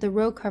attached to the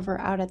row cover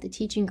out at the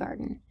teaching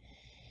garden.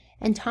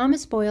 And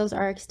Thomas Boyles,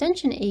 our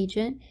extension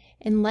agent,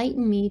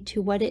 enlightened me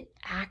to what it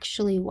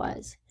actually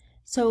was.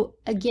 So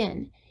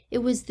again, it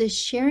was the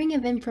sharing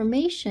of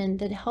information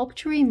that helped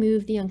to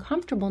remove the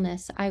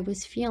uncomfortableness I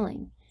was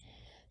feeling.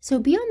 So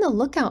be on the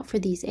lookout for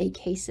these egg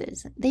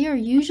cases. They are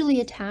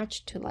usually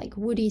attached to like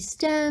woody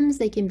stems.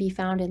 They can be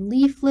found in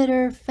leaf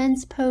litter,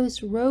 fence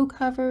posts, row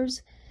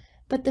covers.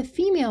 But the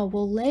female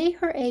will lay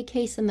her egg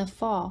case in the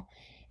fall,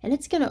 and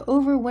it's going to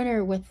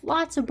overwinter with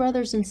lots of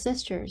brothers and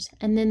sisters,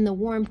 and then the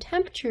warm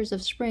temperatures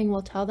of spring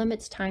will tell them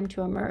it's time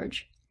to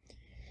emerge.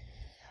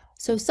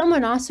 So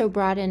someone also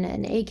brought in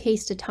an egg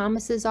case to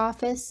Thomas's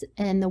office,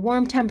 and the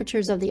warm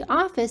temperatures of the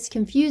office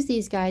confused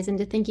these guys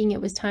into thinking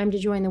it was time to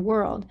join the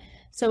world.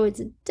 So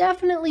it's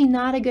definitely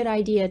not a good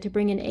idea to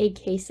bring an egg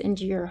case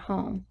into your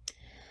home.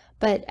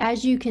 But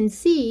as you can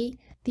see,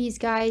 these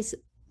guys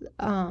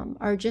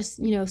are just,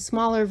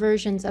 smaller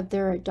versions of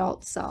their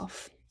adult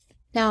self.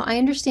 Now, I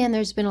understand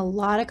there's been a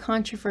lot of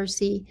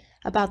controversy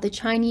about the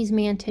Chinese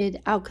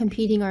mantid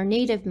outcompeting our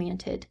native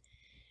mantid.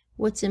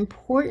 What's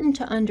important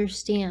to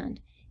understand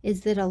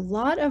is that a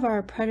lot of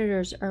our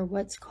predators are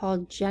what's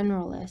called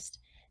generalist.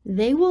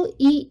 They will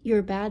eat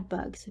your bad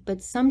bugs,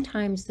 but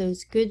sometimes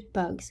those good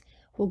bugs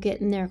will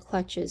get in their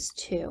clutches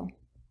too.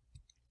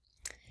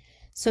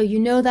 So you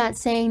know that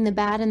saying, the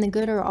bad and the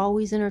good are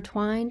always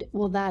intertwined?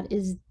 Well, that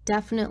is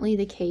definitely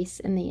the case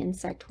in the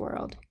insect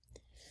world.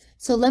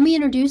 So let me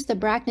introduce the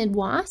arachnid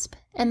wasp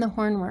and the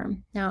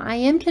hornworm. Now, I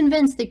am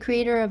convinced the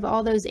creator of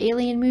all those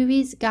alien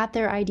movies got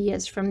their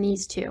ideas from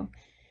these two.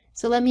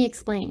 So let me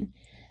explain.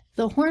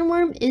 The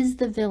hornworm is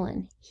the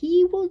villain.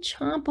 He will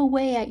chomp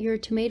away at your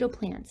tomato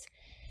plants,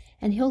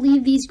 and he'll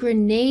leave these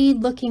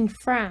grenade-looking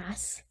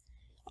frass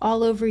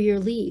all over your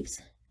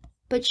leaves.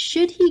 But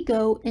should he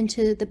go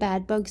into the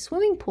bad bug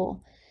swimming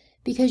pool?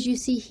 Because you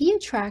see, he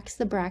attracts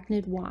the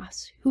arachnid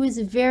wasp, who is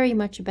very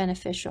much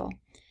beneficial.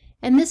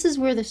 And this is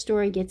where the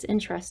story gets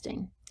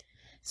interesting.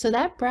 So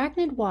that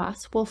arachnid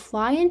wasp will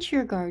fly into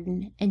your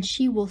garden, and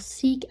she will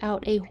seek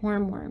out a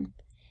hornworm.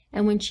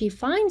 And when she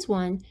finds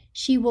one,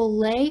 she will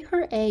lay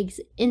her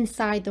eggs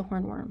inside the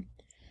hornworm.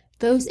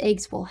 Those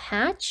eggs will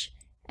hatch,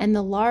 and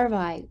the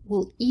larvae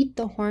will eat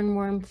the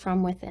hornworm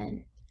from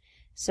within.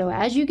 So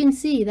as you can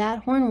see,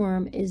 that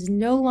hornworm is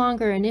no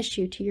longer an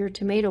issue to your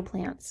tomato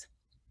plants.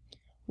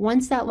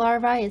 Once that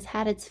larvae has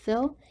had its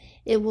fill,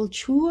 it will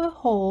chew a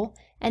hole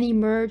and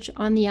emerge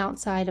on the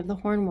outside of the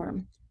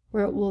hornworm,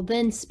 where it will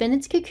then spin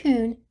its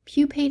cocoon,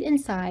 pupate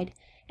inside,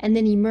 and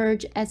then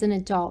emerge as an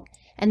adult,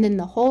 and then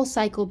the whole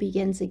cycle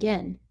begins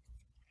again.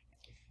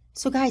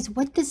 So guys,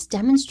 what this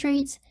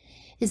demonstrates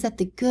is that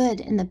the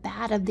good and the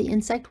bad of the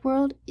insect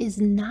world is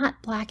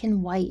not black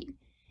and white.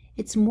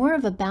 It's more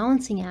of a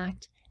balancing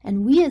act,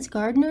 and we as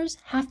gardeners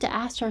have to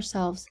ask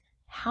ourselves,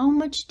 how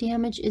much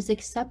damage is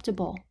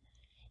acceptable?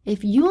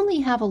 If you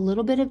only have a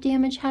little bit of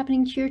damage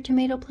happening to your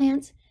tomato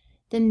plants,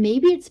 then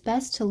maybe it's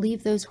best to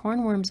leave those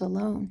hornworms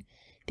alone,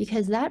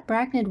 because that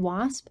arachnid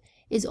wasp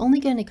is only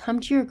going to come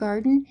to your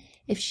garden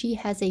if she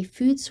has a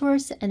food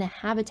source and a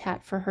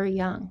habitat for her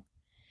young.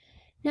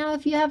 Now,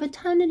 if you have a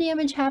ton of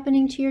damage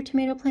happening to your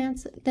tomato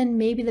plants, then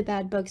maybe the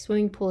bad bug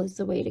swimming pool is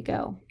the way to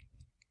go.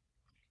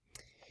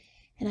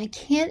 And I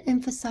can't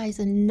emphasize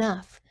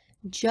enough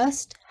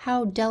just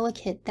how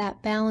delicate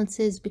that balance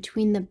is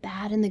between the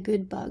bad and the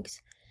good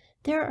bugs.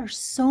 There are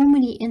so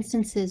many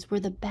instances where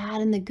the bad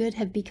and the good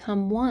have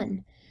become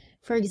one.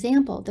 For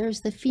example,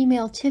 there's the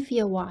female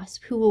Typhia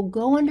wasp who will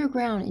go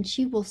underground and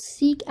she will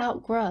seek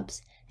out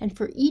grubs. And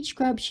for each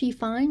grub she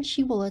finds,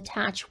 she will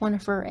attach one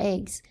of her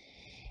eggs.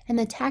 And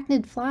the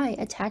tachnid fly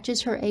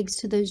attaches her eggs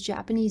to those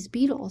Japanese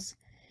beetles.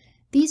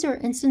 These are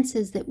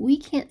instances that we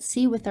can't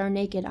see with our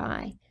naked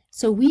eye.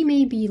 So we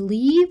may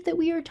believe that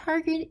we are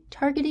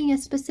targeting a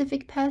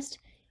specific pest,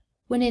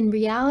 when in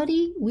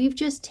reality, we've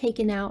just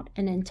taken out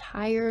an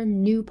entire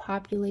new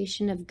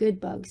population of good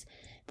bugs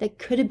that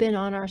could have been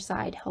on our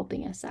side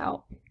helping us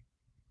out.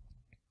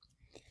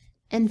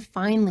 And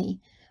finally,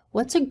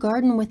 what's a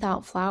garden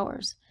without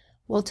flowers?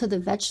 Well, to the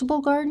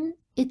vegetable garden,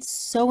 it's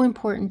so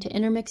important to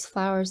intermix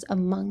flowers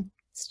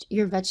amongst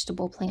your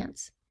vegetable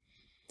plants.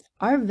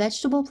 Our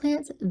vegetable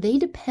plants, they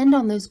depend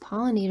on those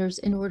pollinators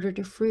in order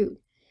to fruit.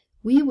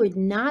 We would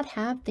not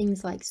have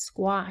things like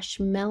squash,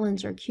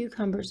 melons, or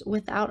cucumbers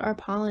without our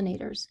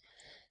pollinators.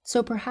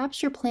 So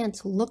perhaps your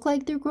plants look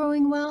like they're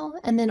growing well,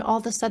 and then all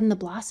of a sudden the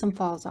blossom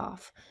falls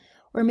off.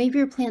 Or maybe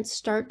your plants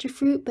start to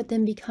fruit, but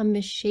then become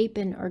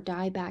misshapen or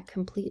die back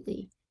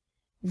completely.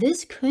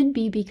 This could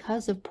be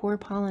because of poor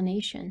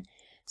pollination.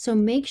 So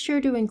make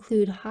sure to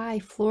include high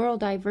floral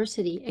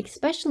diversity,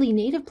 especially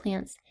native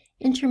plants,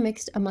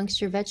 intermixed amongst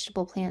your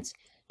vegetable plants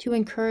to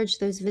encourage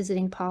those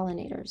visiting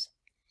pollinators.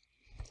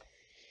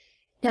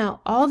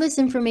 Now, all this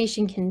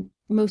information can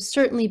most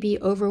certainly be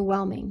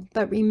overwhelming,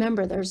 but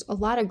remember, there's a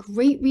lot of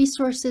great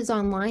resources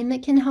online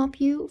that can help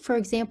you. For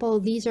example,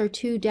 these are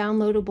 2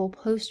 downloadable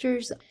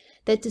posters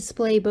that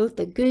display both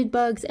the good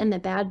bugs and the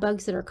bad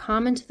bugs that are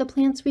common to the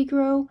plants we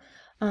grow.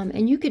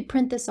 And you could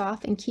print this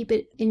off and keep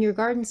it in your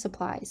garden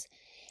supplies.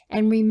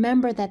 And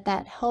remember that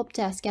that help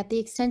desk at the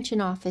extension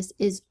office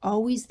is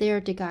always there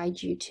to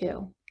guide you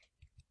too.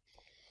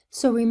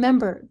 So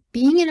remember,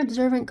 being an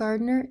observant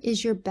gardener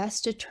is your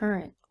best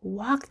deterrent.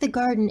 Walk the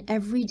garden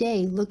every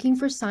day looking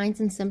for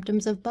signs and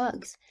symptoms of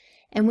bugs.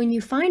 And when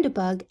you find a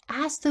bug,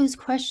 ask those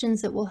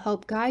questions that will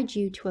help guide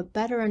you to a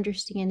better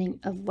understanding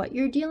of what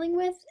you're dealing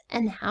with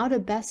and how to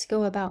best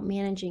go about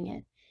managing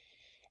it.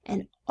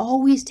 And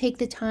always take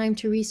the time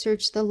to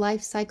research the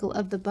life cycle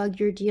of the bug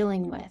you're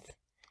dealing with.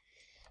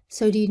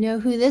 So do you know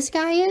who this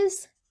guy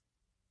is?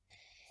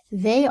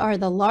 They are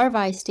the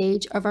larvae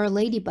stage of our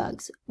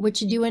ladybugs, which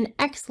do an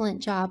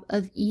excellent job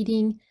of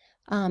eating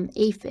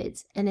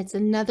aphids. And it's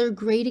another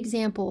great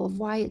example of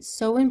why it's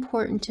so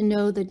important to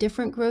know the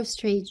different growth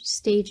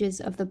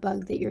stages of the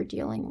bug that you're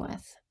dealing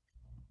with.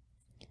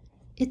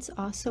 It's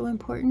also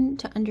important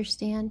to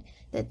understand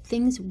that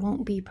things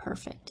won't be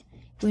perfect.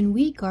 When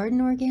we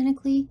garden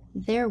organically,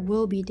 there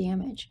will be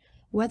damage.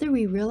 Whether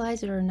we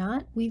realize it or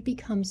not, we've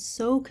become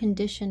so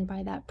conditioned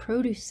by that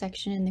produce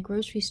section in the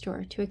grocery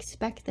store to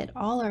expect that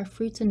all our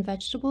fruits and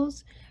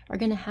vegetables are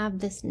going to have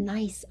this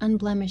nice,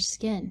 unblemished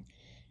skin.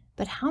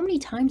 But how many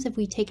times have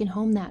we taken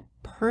home that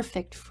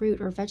perfect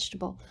fruit or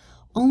vegetable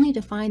only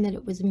to find that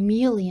it was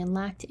mealy and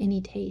lacked any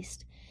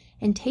taste?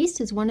 And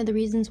taste is one of the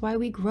reasons why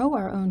we grow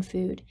our own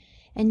food.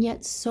 And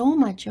yet so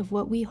much of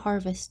what we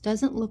harvest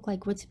doesn't look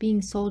like what's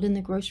being sold in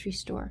the grocery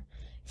store.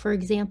 For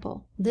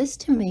example, this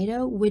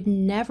tomato would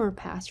never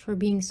pass for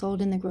being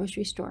sold in the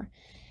grocery store,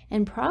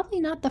 and probably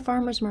not the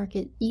farmer's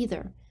market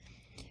either.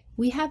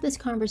 We have this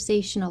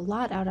conversation a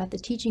lot out at the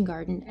teaching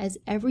garden, as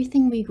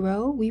everything we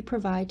grow, we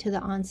provide to the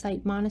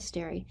on-site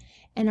monastery,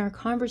 and our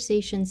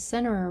conversations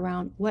center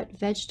around what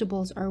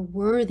vegetables are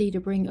worthy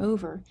to bring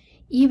over,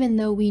 even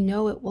though we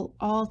know it will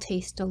all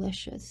taste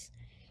delicious.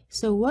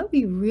 So what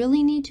we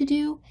really need to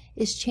do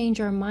is change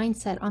our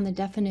mindset on the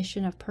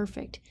definition of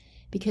perfect,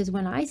 because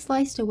when I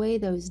sliced away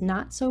those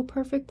not so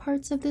perfect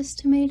parts of this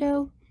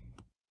tomato,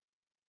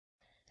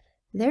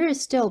 there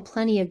is still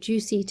plenty of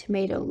juicy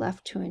tomato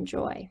left to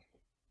enjoy.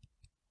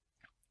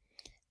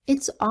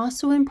 It's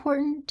also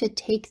important to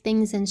take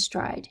things in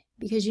stride,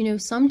 because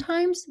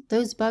sometimes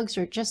those bugs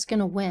are just going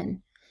to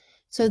win.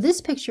 So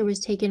this picture was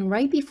taken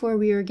right before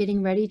we were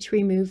getting ready to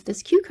remove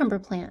this cucumber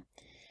plant.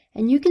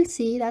 And you can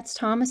see that's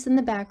Thomas in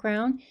the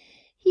background.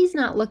 He's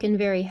not looking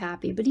very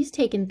happy, but he's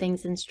taking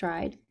things in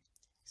stride.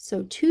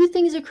 So two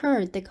things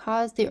occurred that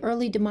caused the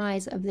early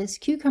demise of this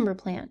cucumber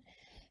plant.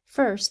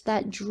 First,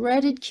 that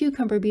dreaded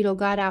cucumber beetle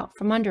got out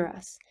from under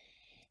us.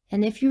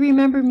 And if you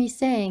remember me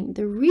saying,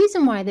 the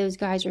reason why those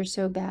guys are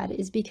so bad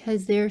is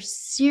because they're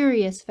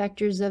serious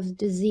vectors of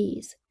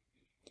disease.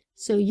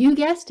 So you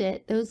guessed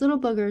it, those little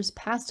boogers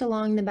passed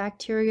along the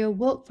bacterial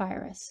wilt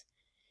virus.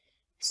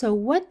 So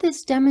what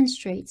this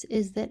demonstrates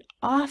is that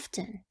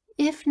often,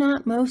 if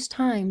not most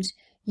times,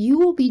 you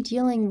will be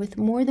dealing with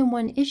more than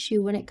one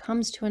issue when it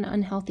comes to an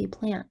unhealthy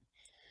plant.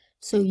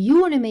 So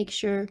you want to make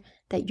sure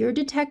that your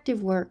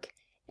detective work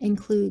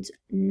includes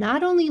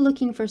not only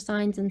looking for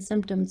signs and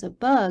symptoms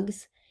of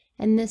bugs,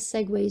 and this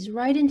segues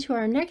right into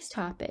our next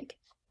topic,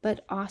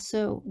 but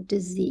also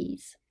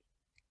disease.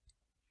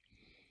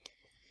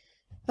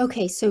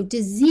 Okay, so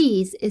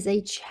disease is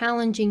a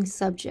challenging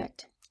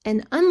subject.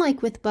 And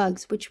unlike with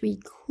bugs, which we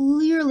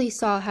clearly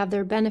saw have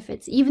their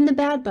benefits, even the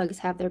bad bugs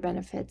have their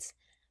benefits,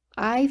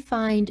 I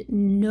find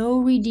no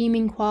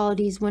redeeming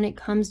qualities when it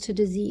comes to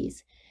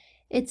disease.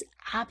 It's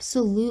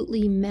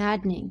absolutely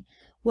maddening,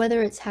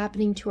 whether it's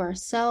happening to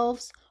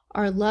ourselves,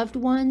 our loved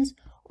ones,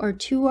 or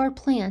to our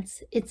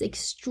plants. It's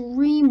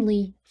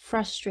extremely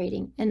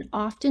frustrating, and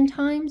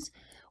oftentimes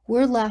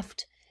we're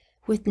left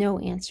with no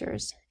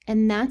answers.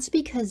 And that's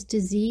because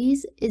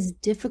disease is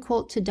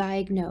difficult to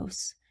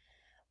diagnose.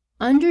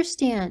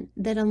 Understand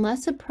that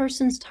unless a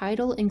person's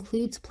title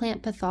includes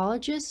plant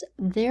pathologist,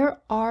 there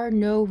are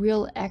no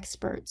real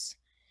experts.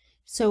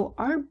 So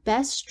our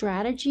best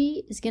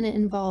strategy is going to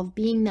involve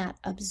being that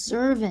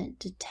observant,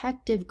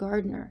 detective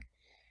gardener,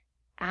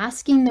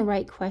 asking the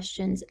right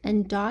questions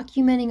and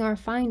documenting our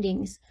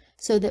findings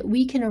so that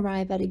we can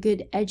arrive at a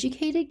good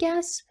educated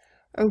guess,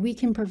 or we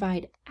can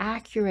provide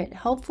accurate,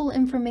 helpful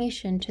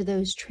information to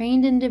those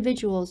trained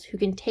individuals who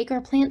can take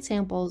our plant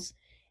samples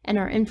and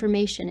our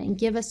information and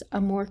give us a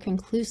more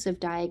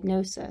conclusive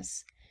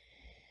diagnosis.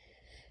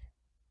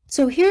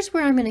 So here's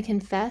where I'm going to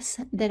confess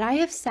that I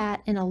have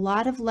sat in a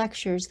lot of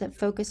lectures that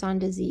focus on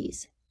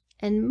disease.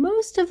 And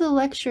most of the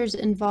lectures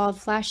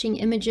involve flashing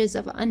images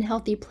of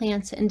unhealthy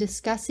plants and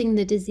discussing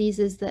the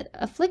diseases that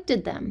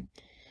afflicted them.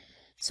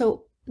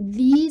 So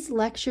these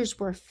lectures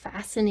were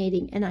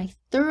fascinating and I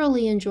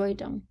thoroughly enjoyed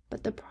them.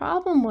 But the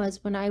problem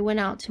was when I went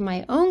out to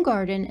my own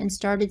garden and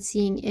started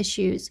seeing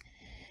issues,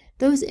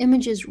 those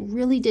images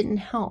really didn't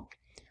help.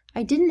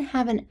 I didn't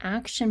have an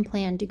action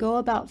plan to go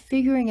about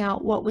figuring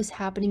out what was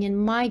happening in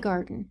my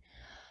garden.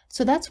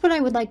 So that's what I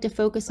would like to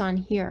focus on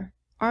here,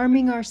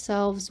 arming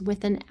ourselves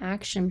with an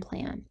action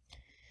plan.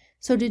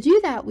 So to do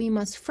that, we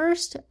must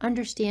first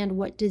understand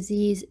what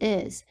disease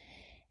is.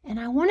 And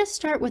I want to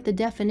start with the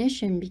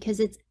definition because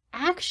it's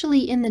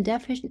actually in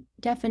the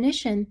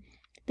definition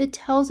that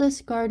tells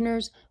us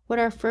gardeners what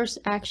our first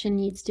action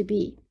needs to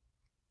be.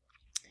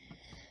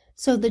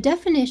 So the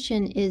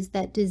definition is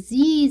that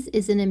disease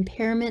is an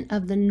impairment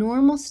of the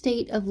normal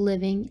state of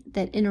living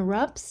that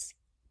interrupts,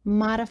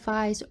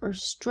 modifies, or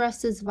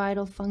stresses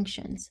vital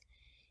functions.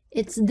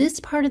 It's this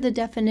part of the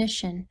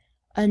definition,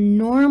 a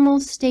normal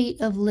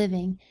state of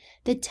living,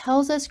 that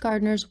tells us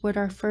gardeners what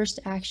our first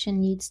action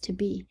needs to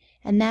be.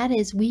 And that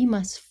is, we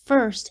must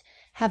first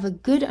have a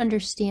good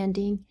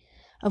understanding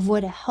of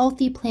what a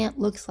healthy plant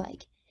looks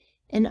like.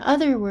 In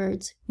other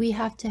words, we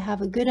have to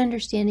have a good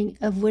understanding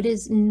of what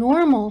is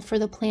normal for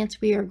the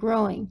plants we are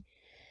growing,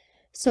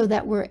 so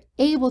that we're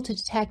able to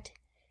detect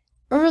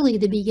early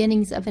the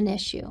beginnings of an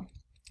issue.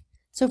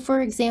 So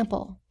for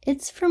example,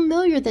 it's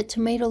familiar that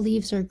tomato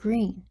leaves are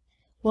green.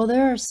 Well,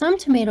 there are some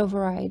tomato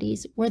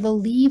varieties where the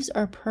leaves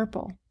are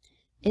purple.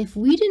 If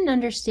we didn't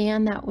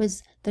understand that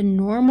was the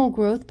normal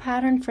growth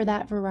pattern for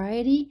that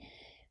variety,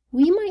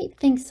 we might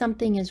think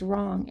something is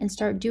wrong and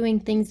start doing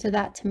things to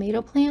that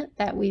tomato plant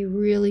that we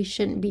really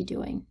shouldn't be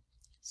doing.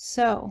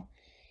 So,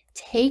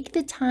 take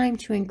the time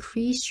to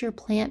increase your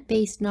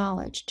plant-based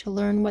knowledge to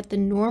learn what the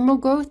normal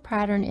growth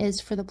pattern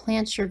is for the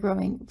plants you're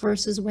growing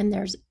versus when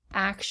there's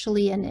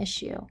actually an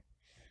issue.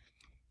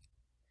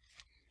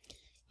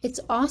 It's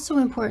also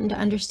important to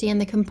understand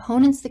the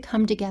components that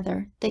come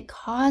together that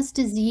cause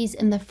disease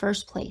in the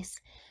first place.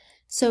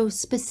 So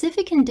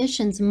specific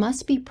conditions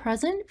must be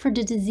present for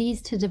the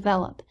disease to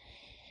develop.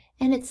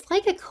 And it's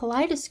like a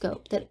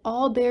kaleidoscope that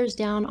all bears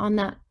down on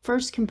that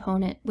first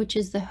component, which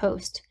is the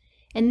host.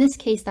 In this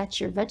case, that's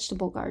your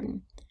vegetable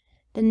garden.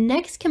 The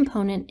next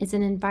component is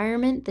an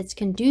environment that's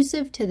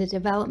conducive to the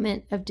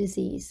development of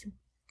disease.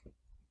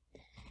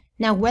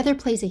 Now, weather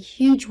plays a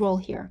huge role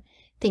here.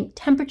 Think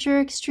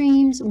temperature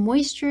extremes,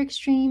 moisture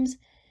extremes,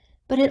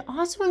 but it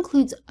also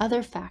includes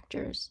other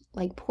factors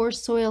like poor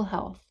soil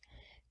health,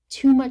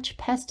 too much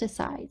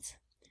pesticides.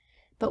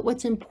 But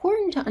what's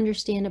important to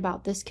understand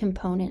about this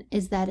component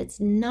is that it's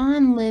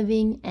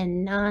non-living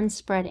and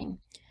non-spreading.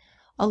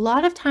 A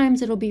lot of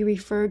times it'll be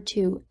referred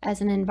to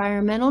as an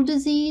environmental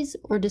disease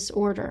or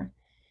disorder.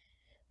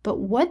 But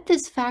what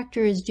this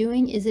factor is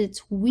doing is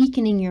it's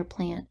weakening your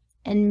plant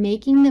and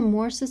making them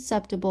more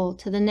susceptible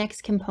to the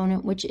next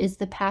component, which is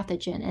the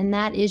pathogen, and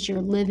that is your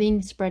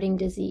living, spreading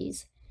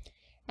disease.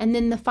 And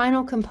then the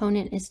final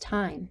component is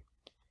time.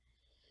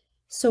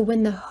 So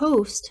when the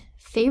host,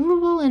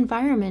 favorable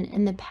environment,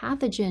 and the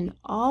pathogen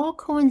all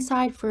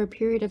coincide for a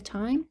period of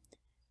time,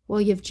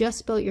 well, you've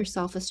just built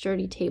yourself a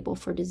sturdy table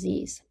for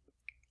disease.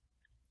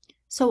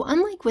 So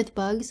unlike with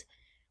bugs,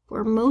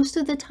 where most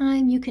of the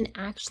time you can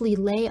actually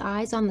lay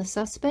eyes on the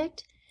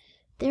suspect,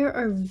 there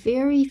are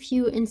very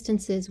few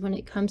instances when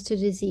it comes to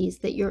disease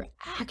that you're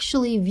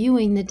actually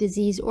viewing the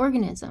disease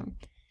organism.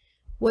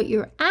 What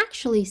you're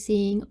actually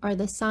seeing are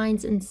the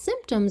signs and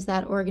symptoms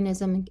that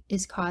organism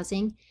is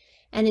causing,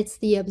 and it's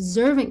the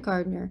observant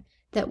gardener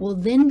that will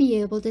then be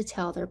able to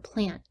tell their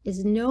plant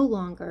is no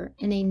longer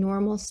in a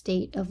normal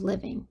state of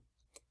living.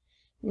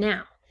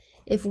 Now,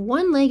 if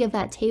one leg of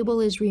that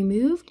table is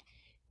removed,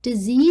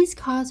 disease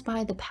caused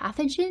by the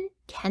pathogen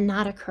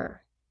cannot occur.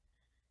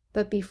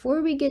 But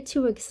before we get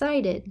too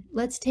excited,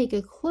 let's take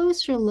a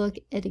closer look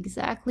at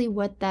exactly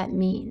what that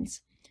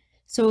means.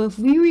 So if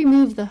we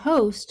remove the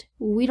host,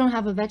 we don't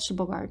have a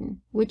vegetable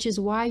garden, which is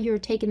why you're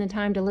taking the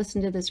time to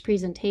listen to this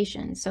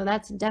presentation. So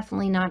that's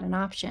definitely not an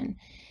option.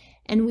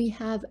 And we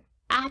have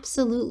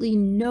absolutely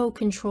no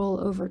control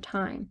over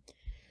time.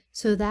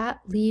 So that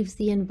leaves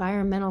the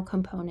environmental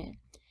component.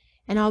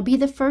 And I'll be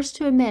the first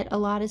to admit a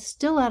lot is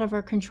still out of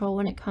our control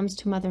when it comes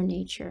to Mother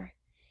Nature.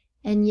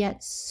 And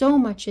yet so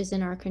much is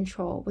in our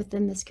control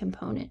within this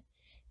component.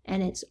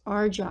 And it's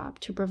our job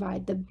to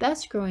provide the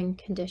best growing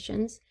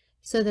conditions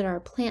so that our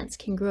plants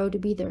can grow to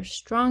be their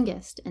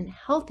strongest and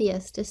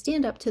healthiest to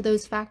stand up to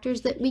those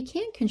factors that we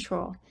can't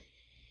control.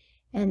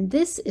 And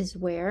this is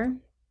where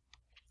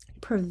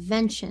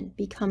prevention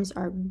becomes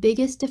our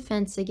biggest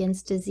defense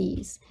against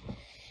disease.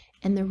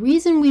 And the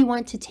reason we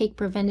want to take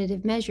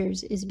preventative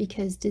measures is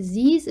because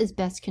disease is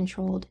best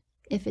controlled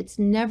if it's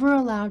never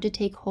allowed to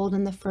take hold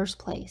in the first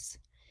place.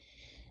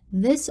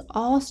 This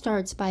all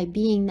starts by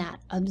being that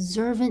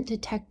observant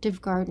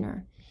detective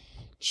gardener,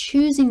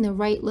 choosing the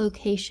right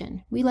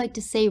location. We like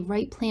to say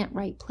right plant,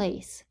 right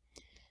place.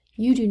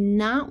 You do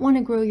not want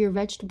to grow your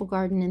vegetable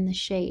garden in the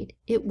shade.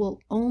 It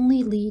will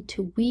only lead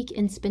to weak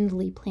and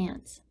spindly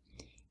plants.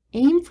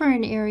 Aim for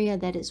an area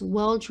that is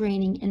well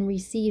draining and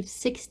receives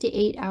 6 to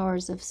 8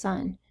 hours of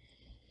sun.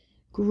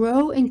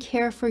 Grow and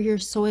care for your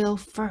soil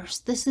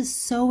first. This is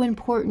so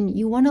important.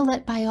 You want to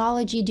let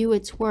biology do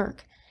its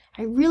work.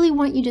 I really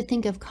want you to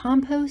think of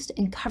compost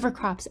and cover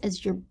crops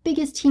as your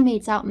biggest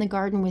teammates out in the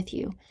garden with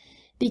you,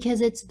 because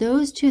it's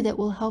those two that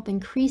will help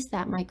increase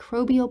that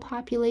microbial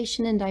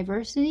population and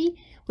diversity,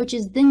 which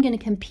is then going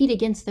to compete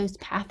against those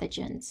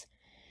pathogens.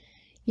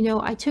 You know,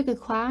 I took a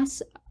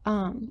class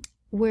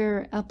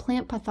where a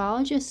plant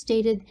pathologist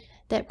stated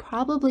that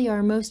probably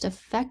our most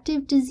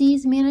effective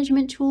disease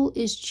management tool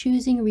is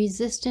choosing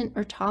resistant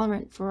or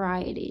tolerant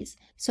varieties.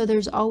 So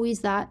there's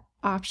always that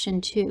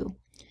option too.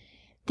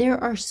 There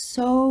are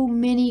so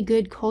many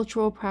good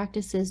cultural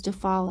practices to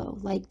follow,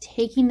 like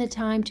taking the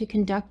time to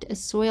conduct a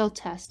soil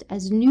test,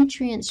 as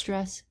nutrient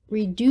stress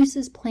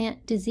reduces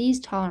plant disease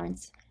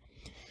tolerance.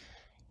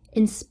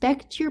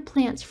 Inspect your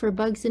plants for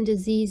bugs and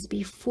disease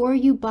before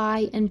you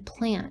buy and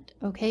plant,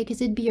 okay?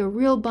 Because it'd be a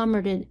real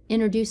bummer to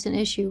introduce an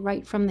issue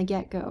right from the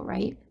get-go,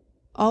 right?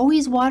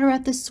 Always water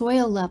at the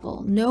soil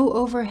level, no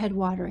overhead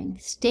watering.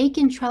 Stake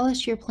and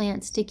trellis your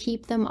plants to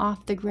keep them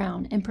off the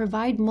ground, and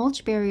provide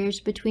mulch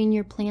barriers between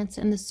your plants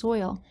and the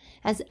soil,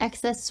 as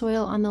excess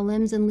soil on the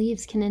limbs and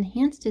leaves can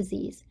enhance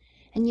disease.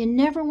 And you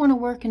never want to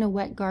work in a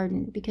wet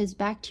garden because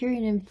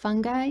bacteria and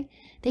fungi,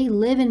 they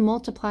live and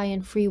multiply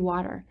in free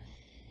water.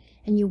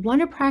 And you want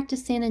to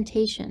practice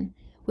sanitation,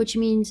 which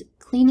means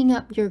cleaning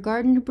up your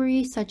garden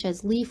debris such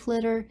as leaf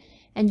litter,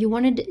 and you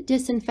want to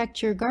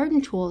disinfect your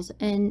garden tools,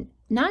 and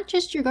not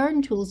just your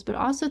garden tools, but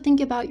also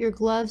think about your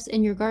gloves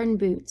and your garden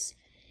boots.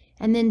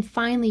 And then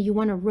finally, you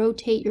want to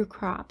rotate your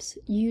crops.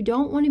 You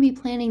don't want to be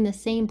planting the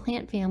same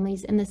plant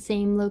families in the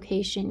same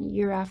location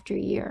year after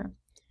year.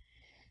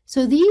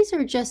 So these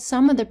are just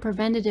some of the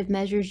preventative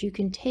measures you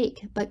can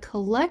take, but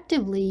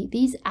collectively,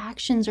 these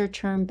actions are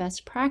termed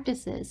best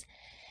practices.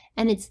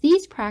 And it's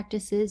these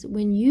practices,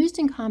 when used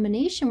in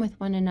combination with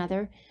one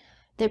another,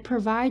 that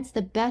provides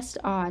the best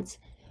odds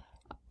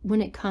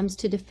when it comes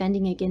to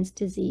defending against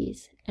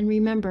disease. And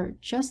remember,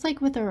 just like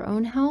with our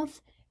own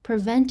health,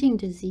 preventing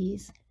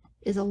disease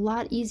is a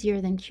lot easier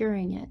than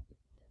curing it.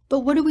 But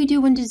what do we do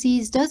when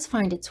disease does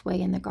find its way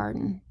in the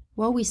garden?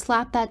 Well, we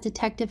slap that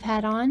detective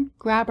hat on,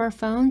 grab our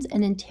phones,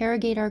 and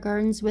interrogate our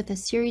gardens with a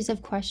series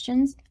of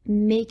questions,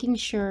 making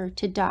sure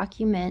to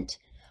document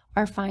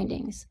our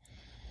findings.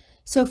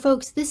 So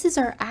folks, this is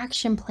our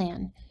action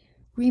plan.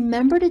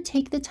 Remember to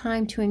take the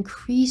time to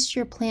increase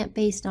your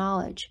plant-based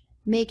knowledge.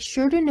 Make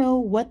sure to know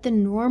what the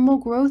normal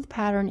growth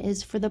pattern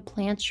is for the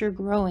plants you're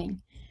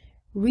growing.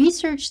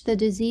 Research the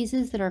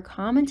diseases that are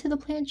common to the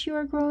plants you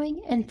are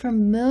growing and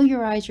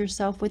familiarize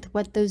yourself with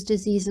what those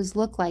diseases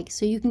look like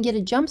so you can get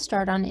a jump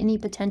start on any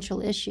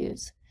potential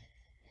issues.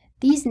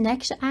 These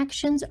next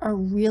actions are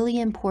really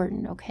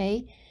important,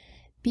 okay?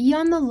 Be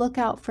on the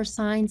lookout for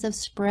signs of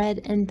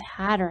spread and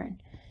pattern.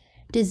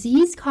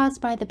 Disease caused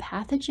by the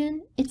pathogen,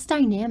 it's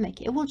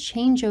dynamic. It will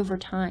change over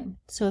time.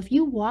 So if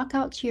you walk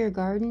out to your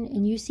garden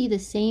and you see the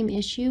same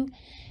issue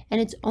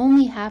and it's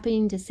only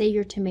happening to, say,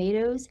 your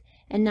tomatoes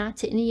and not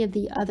to any of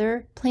the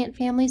other plant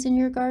families in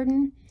your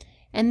garden,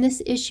 and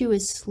this issue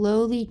is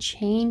slowly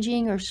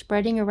changing or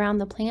spreading around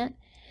the plant,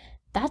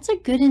 that's a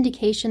good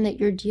indication that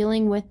you're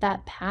dealing with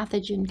that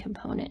pathogen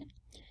component.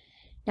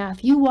 Now,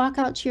 if you walk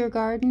out to your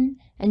garden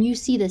and you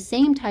see the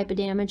same type of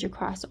damage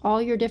across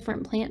all your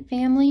different plant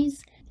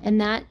families, and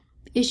that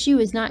issue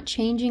is not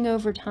changing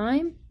over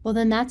time, well,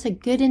 then that's a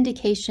good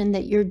indication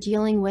that you're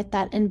dealing with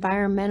that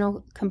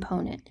environmental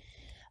component.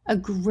 A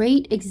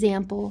great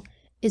example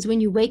is when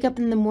you wake up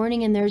in the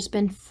morning and there's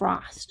been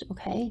frost,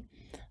 okay?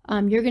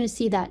 You're going to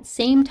see that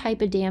same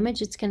type of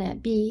damage. It's going to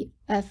be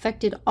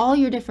affected all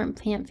your different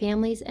plant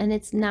families, and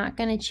it's not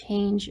going to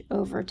change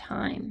over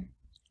time.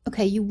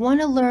 Okay, you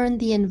want to learn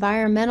the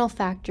environmental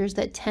factors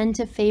that tend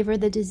to favor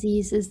the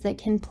diseases that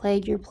can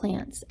plague your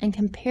plants and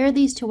compare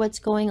these to what's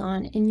going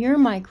on in your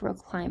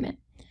microclimate.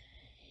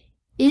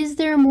 Is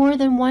there more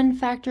than one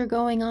factor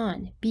going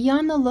on? Be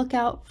on the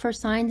lookout for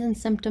signs and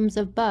symptoms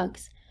of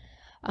bugs,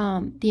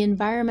 the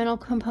environmental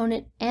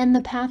component, and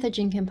the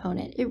pathogen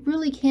component. It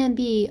really can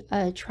be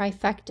a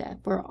trifecta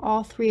where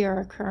all three are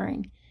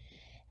occurring.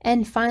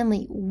 And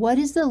finally, what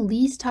is the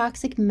least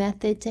toxic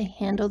method to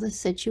handle the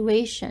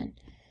situation?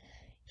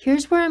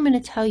 Here's where I'm going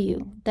to tell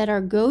you that our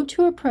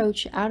go-to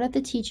approach out at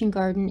the teaching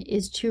garden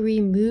is to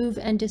remove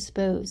and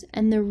dispose.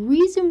 And the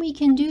reason we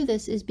can do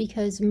this is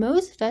because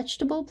most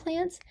vegetable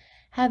plants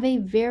have a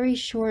very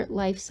short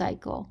life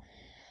cycle.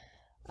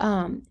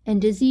 And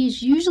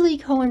disease usually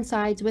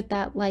coincides with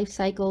that life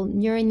cycle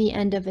nearing the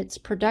end of its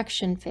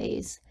production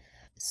phase.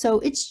 So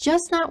it's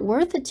just not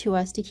worth it to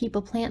us to keep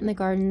a plant in the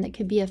garden that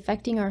could be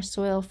affecting our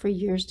soil for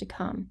years to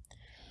come.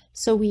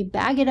 So we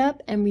bag it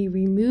up and we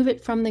remove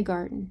it from the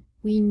garden.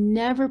 We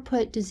never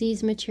put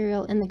diseased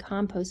material in the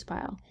compost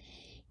pile.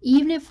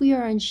 Even if we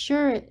are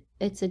unsure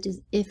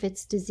if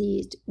it's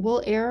diseased,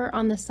 we'll err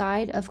on the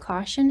side of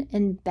caution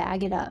and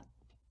bag it up.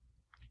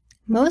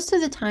 Most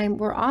of the time,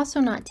 we're also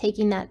not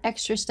taking that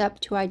extra step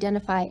to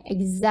identify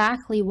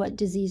exactly what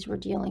disease we're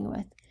dealing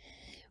with.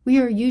 We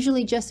are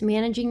usually just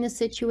managing the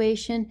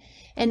situation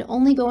and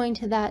only going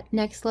to that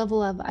next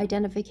level of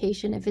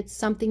identification if it's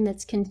something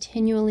that's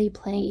continually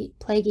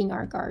plaguing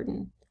our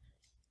garden.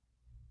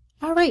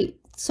 All right.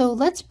 So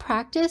let's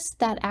practice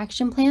that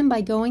action plan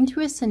by going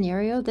through a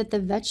scenario that the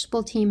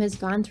vegetable team has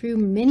gone through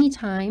many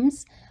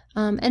times.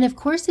 And of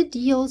course it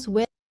deals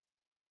with,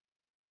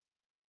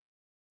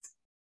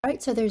 all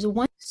right, so there's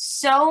one.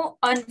 So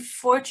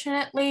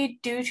unfortunately,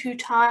 due to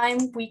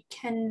time, we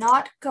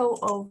cannot go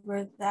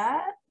over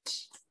that.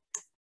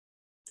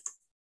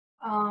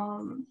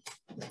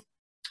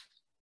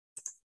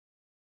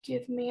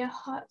 Give me a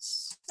hot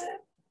sec.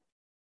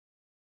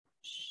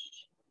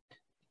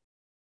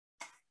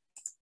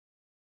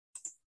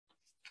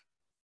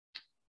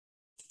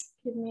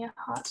 Give me a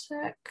hot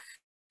sec.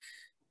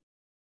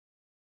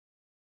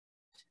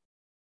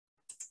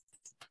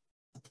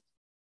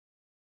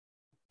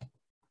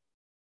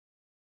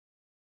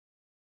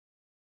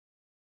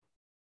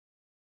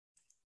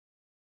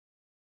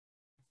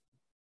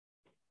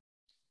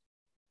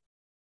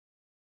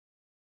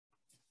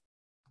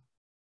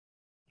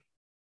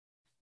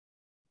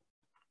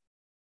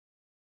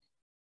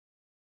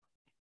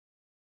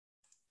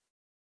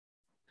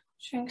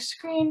 Sharing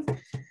screen.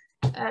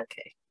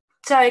 Okay.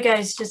 Sorry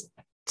guys, just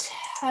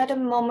had a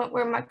moment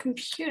where my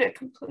computer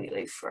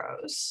completely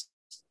froze.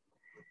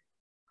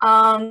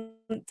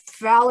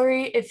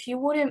 Valerie, if you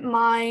wouldn't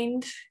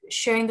mind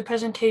sharing the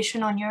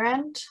presentation on your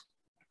end,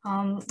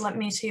 let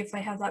me see if I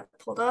have that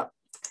pulled up.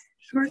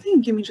 Sure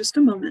thing, give me just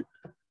a moment.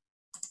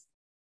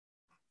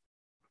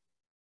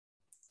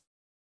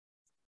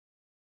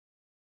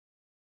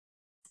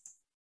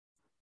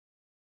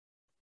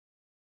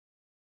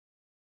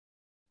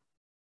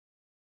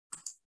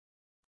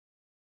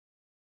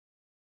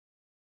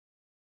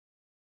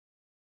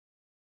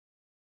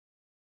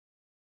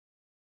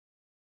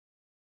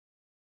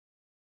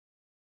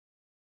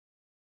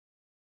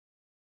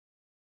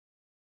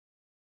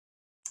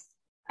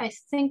 I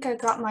think I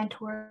got mine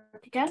to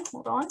work again.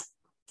 Hold on.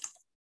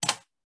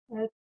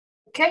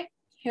 Okay,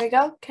 here we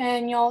go.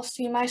 Can y'all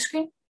see my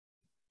screen?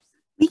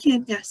 We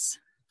can, yes.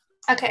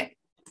 Okay.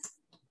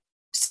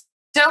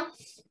 So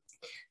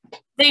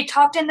they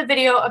talked in the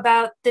video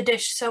about the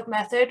dish soap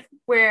method,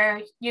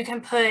 where you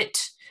can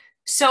put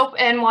soap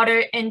and water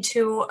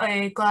into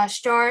a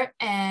glass jar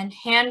and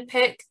hand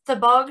pick the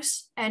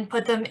bugs and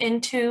put them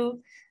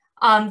into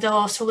the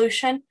little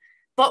solution.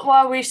 But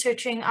while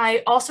researching,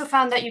 I also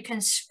found that you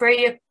can spray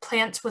your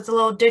plants with a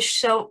little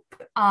dish soap,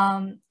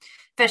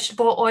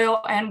 vegetable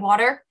oil, and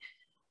water.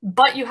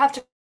 But you have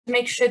to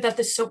make sure that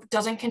the soap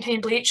doesn't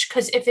contain bleach,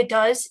 because if it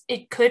does,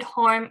 it could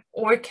harm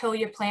or kill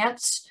your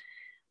plants.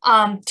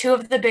 Two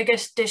of the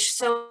biggest dish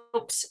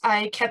soaps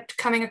I kept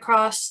coming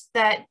across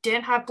that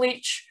didn't have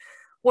bleach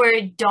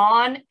were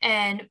Dawn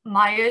and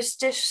Meyer's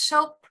dish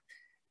soap.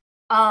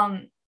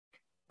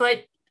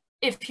 But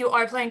if you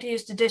are planning to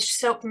use the dish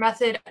soap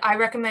method, I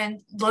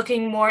recommend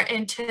looking more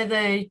into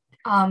the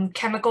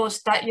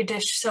chemicals that your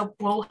dish soap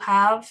will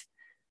have.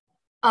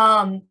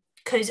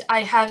 Because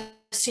I have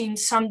seen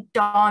some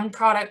Dawn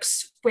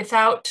products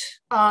without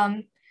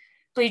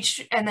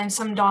bleach and then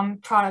some Dawn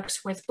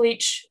products with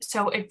bleach.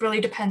 So it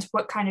really depends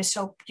what kind of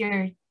soap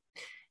you're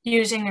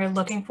using or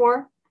looking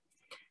for.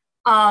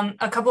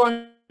 A couple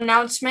of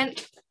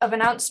announcements.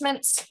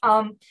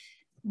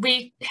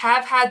 We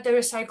have had the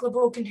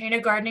recyclable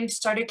container gardening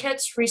starter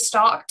kits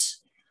restocked.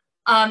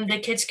 The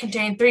kits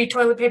contain 3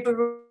 toilet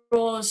paper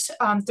rolls,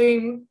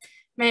 3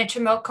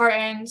 miniature milk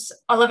cartons,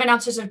 11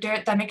 ounces of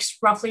dirt. That makes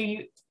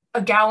roughly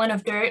a gallon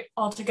of dirt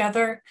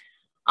altogether.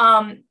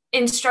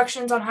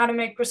 Instructions on how to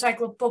make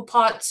recyclable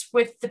pots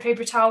with the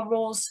paper towel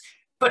rolls,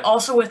 but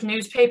also with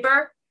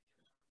newspaper.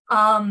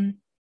 And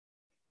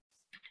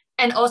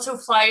also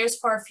flyers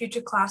for our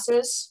future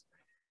classes.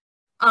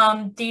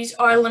 These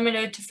are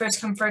limited to first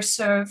come, first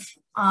serve.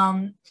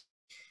 I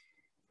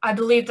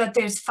believe that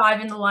there's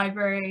 5 in the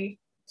library.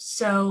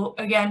 So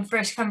again,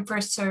 first come,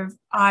 first serve.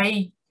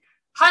 I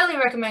highly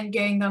recommend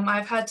getting them.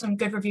 I've had some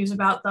good reviews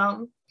about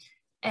them.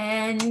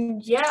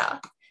 And yeah.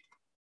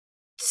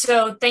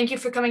 So thank you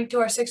for coming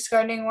to our 6th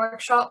gardening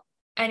workshop.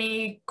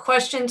 Any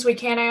questions we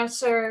can't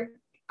answer,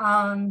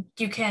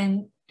 you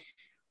can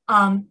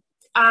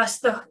ask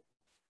the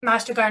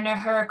Master Gardener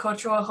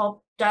Horticultural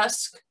Help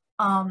Desk.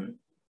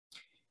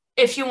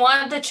 If you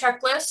want the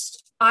checklist,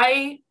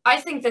 I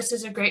think this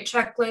is a great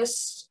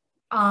checklist,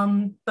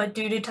 but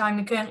due to time,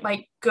 we couldn't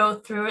go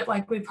through it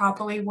like we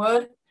probably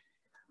would.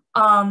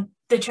 The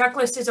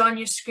checklist is on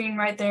your screen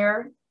right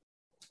there.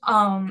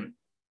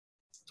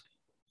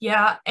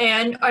 Yeah,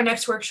 and our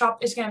next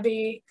workshop is going to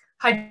be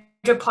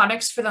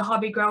hydroponics for the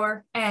hobby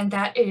grower, and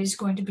that is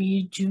going to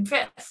be June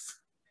 5th.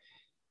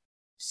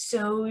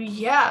 So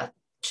yeah,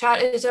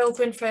 chat is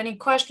open for any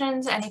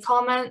questions, any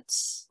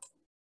comments.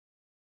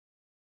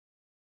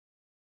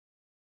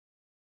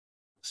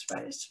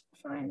 Spiders,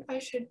 fine, I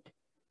should.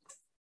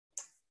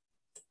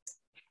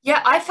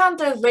 Yeah, I found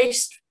the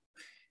lace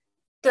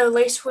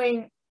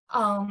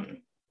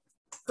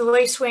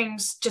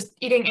wings just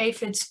eating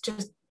aphids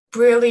just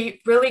really,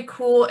 really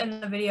cool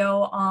in the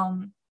video.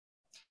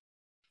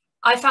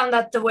 I found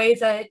that the way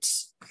that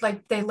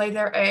they lay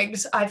their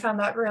eggs, I found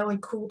that really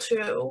cool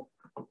too.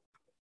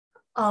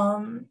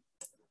 Should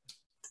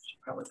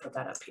probably put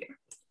that up here.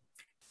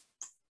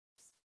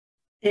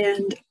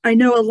 And I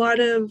know a lot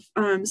of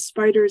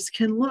spiders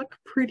can look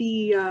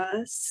pretty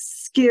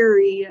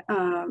scary,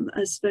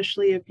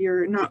 especially if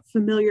you're not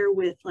familiar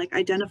with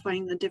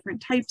identifying the different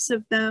types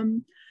of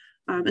them,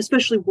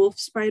 especially wolf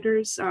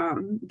spiders.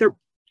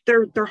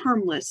 They're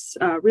harmless,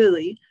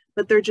 really,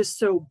 but they're just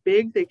so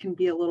big they can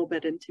be a little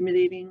bit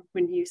intimidating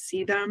when you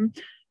see them.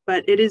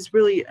 But it is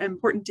really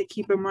important to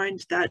keep in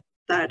mind that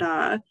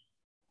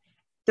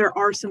there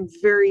are some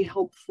very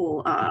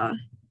helpful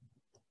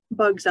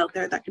bugs out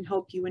there that can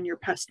help you in your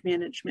pest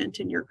management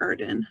in your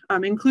garden,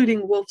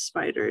 including wolf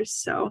spiders.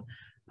 So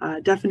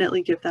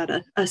definitely give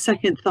that a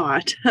second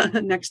thought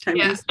next time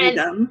you see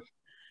them.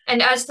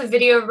 And as the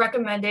video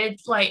recommended,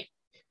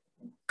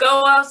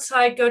 go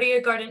outside, go to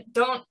your garden.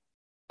 Don't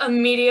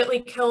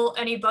immediately kill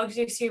any bugs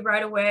you see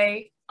right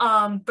away.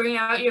 Bring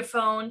out your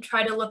phone,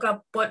 try to look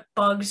up what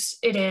bugs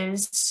it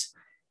is,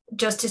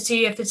 just to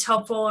see if it's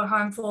helpful or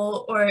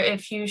harmful, or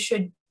if you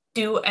should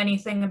do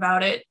anything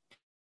about it.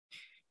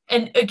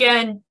 And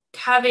again,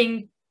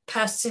 having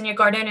pests in your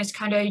garden is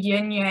kind of a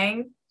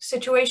yin-yang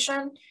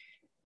situation,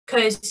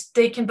 because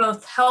they can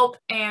both help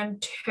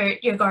and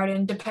hurt your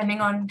garden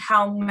depending on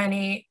how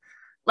many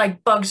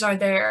like bugs are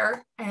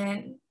there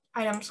and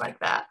items like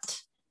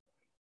that.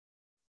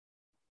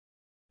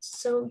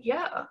 So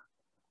yeah.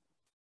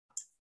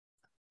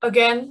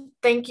 Again,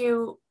 thank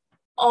you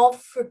all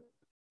for,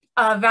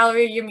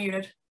 Valerie, you're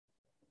muted.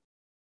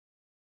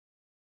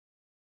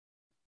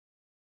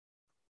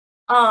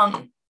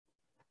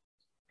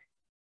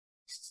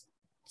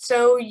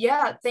 So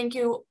yeah, thank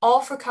you all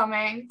for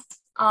coming.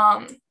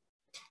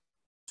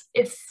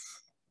 If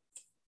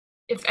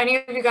any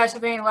of you guys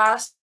have any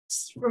last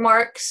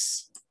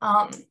remarks,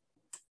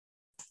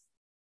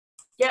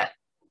 yeah,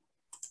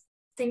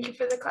 thank you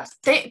for the class.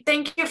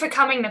 Thank you for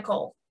coming,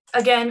 Nicole.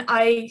 Again,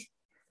 I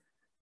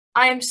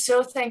am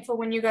so thankful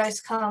when you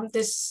guys come.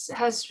 This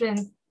has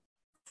been,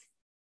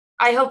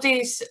 I hope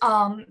these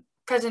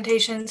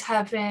presentations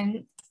have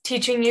been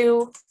teaching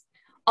you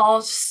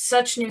all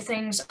such new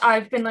things.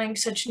 I've been learning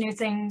such new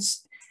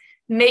things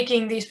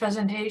making these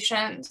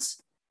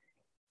presentations.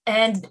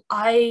 And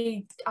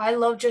I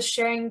love just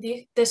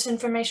sharing this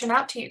information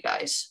out to you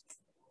guys.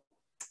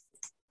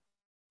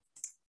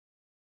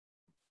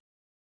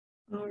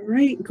 All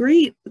right,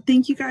 great.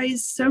 Thank you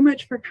guys so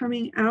much for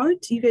coming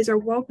out. You guys are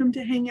welcome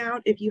to hang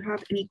out if you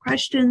have any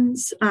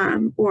questions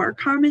or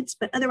comments,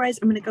 but otherwise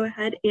I'm going to go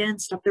ahead and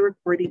stop the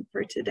recording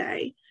for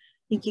today.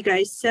 Thank you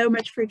guys so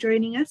much for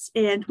joining us,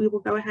 and we will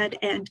go ahead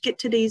and get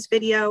today's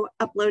video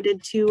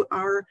uploaded to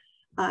our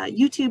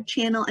YouTube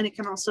channel, and it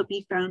can also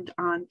be found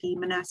on the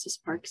Manassas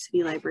Park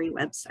City Library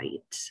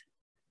website.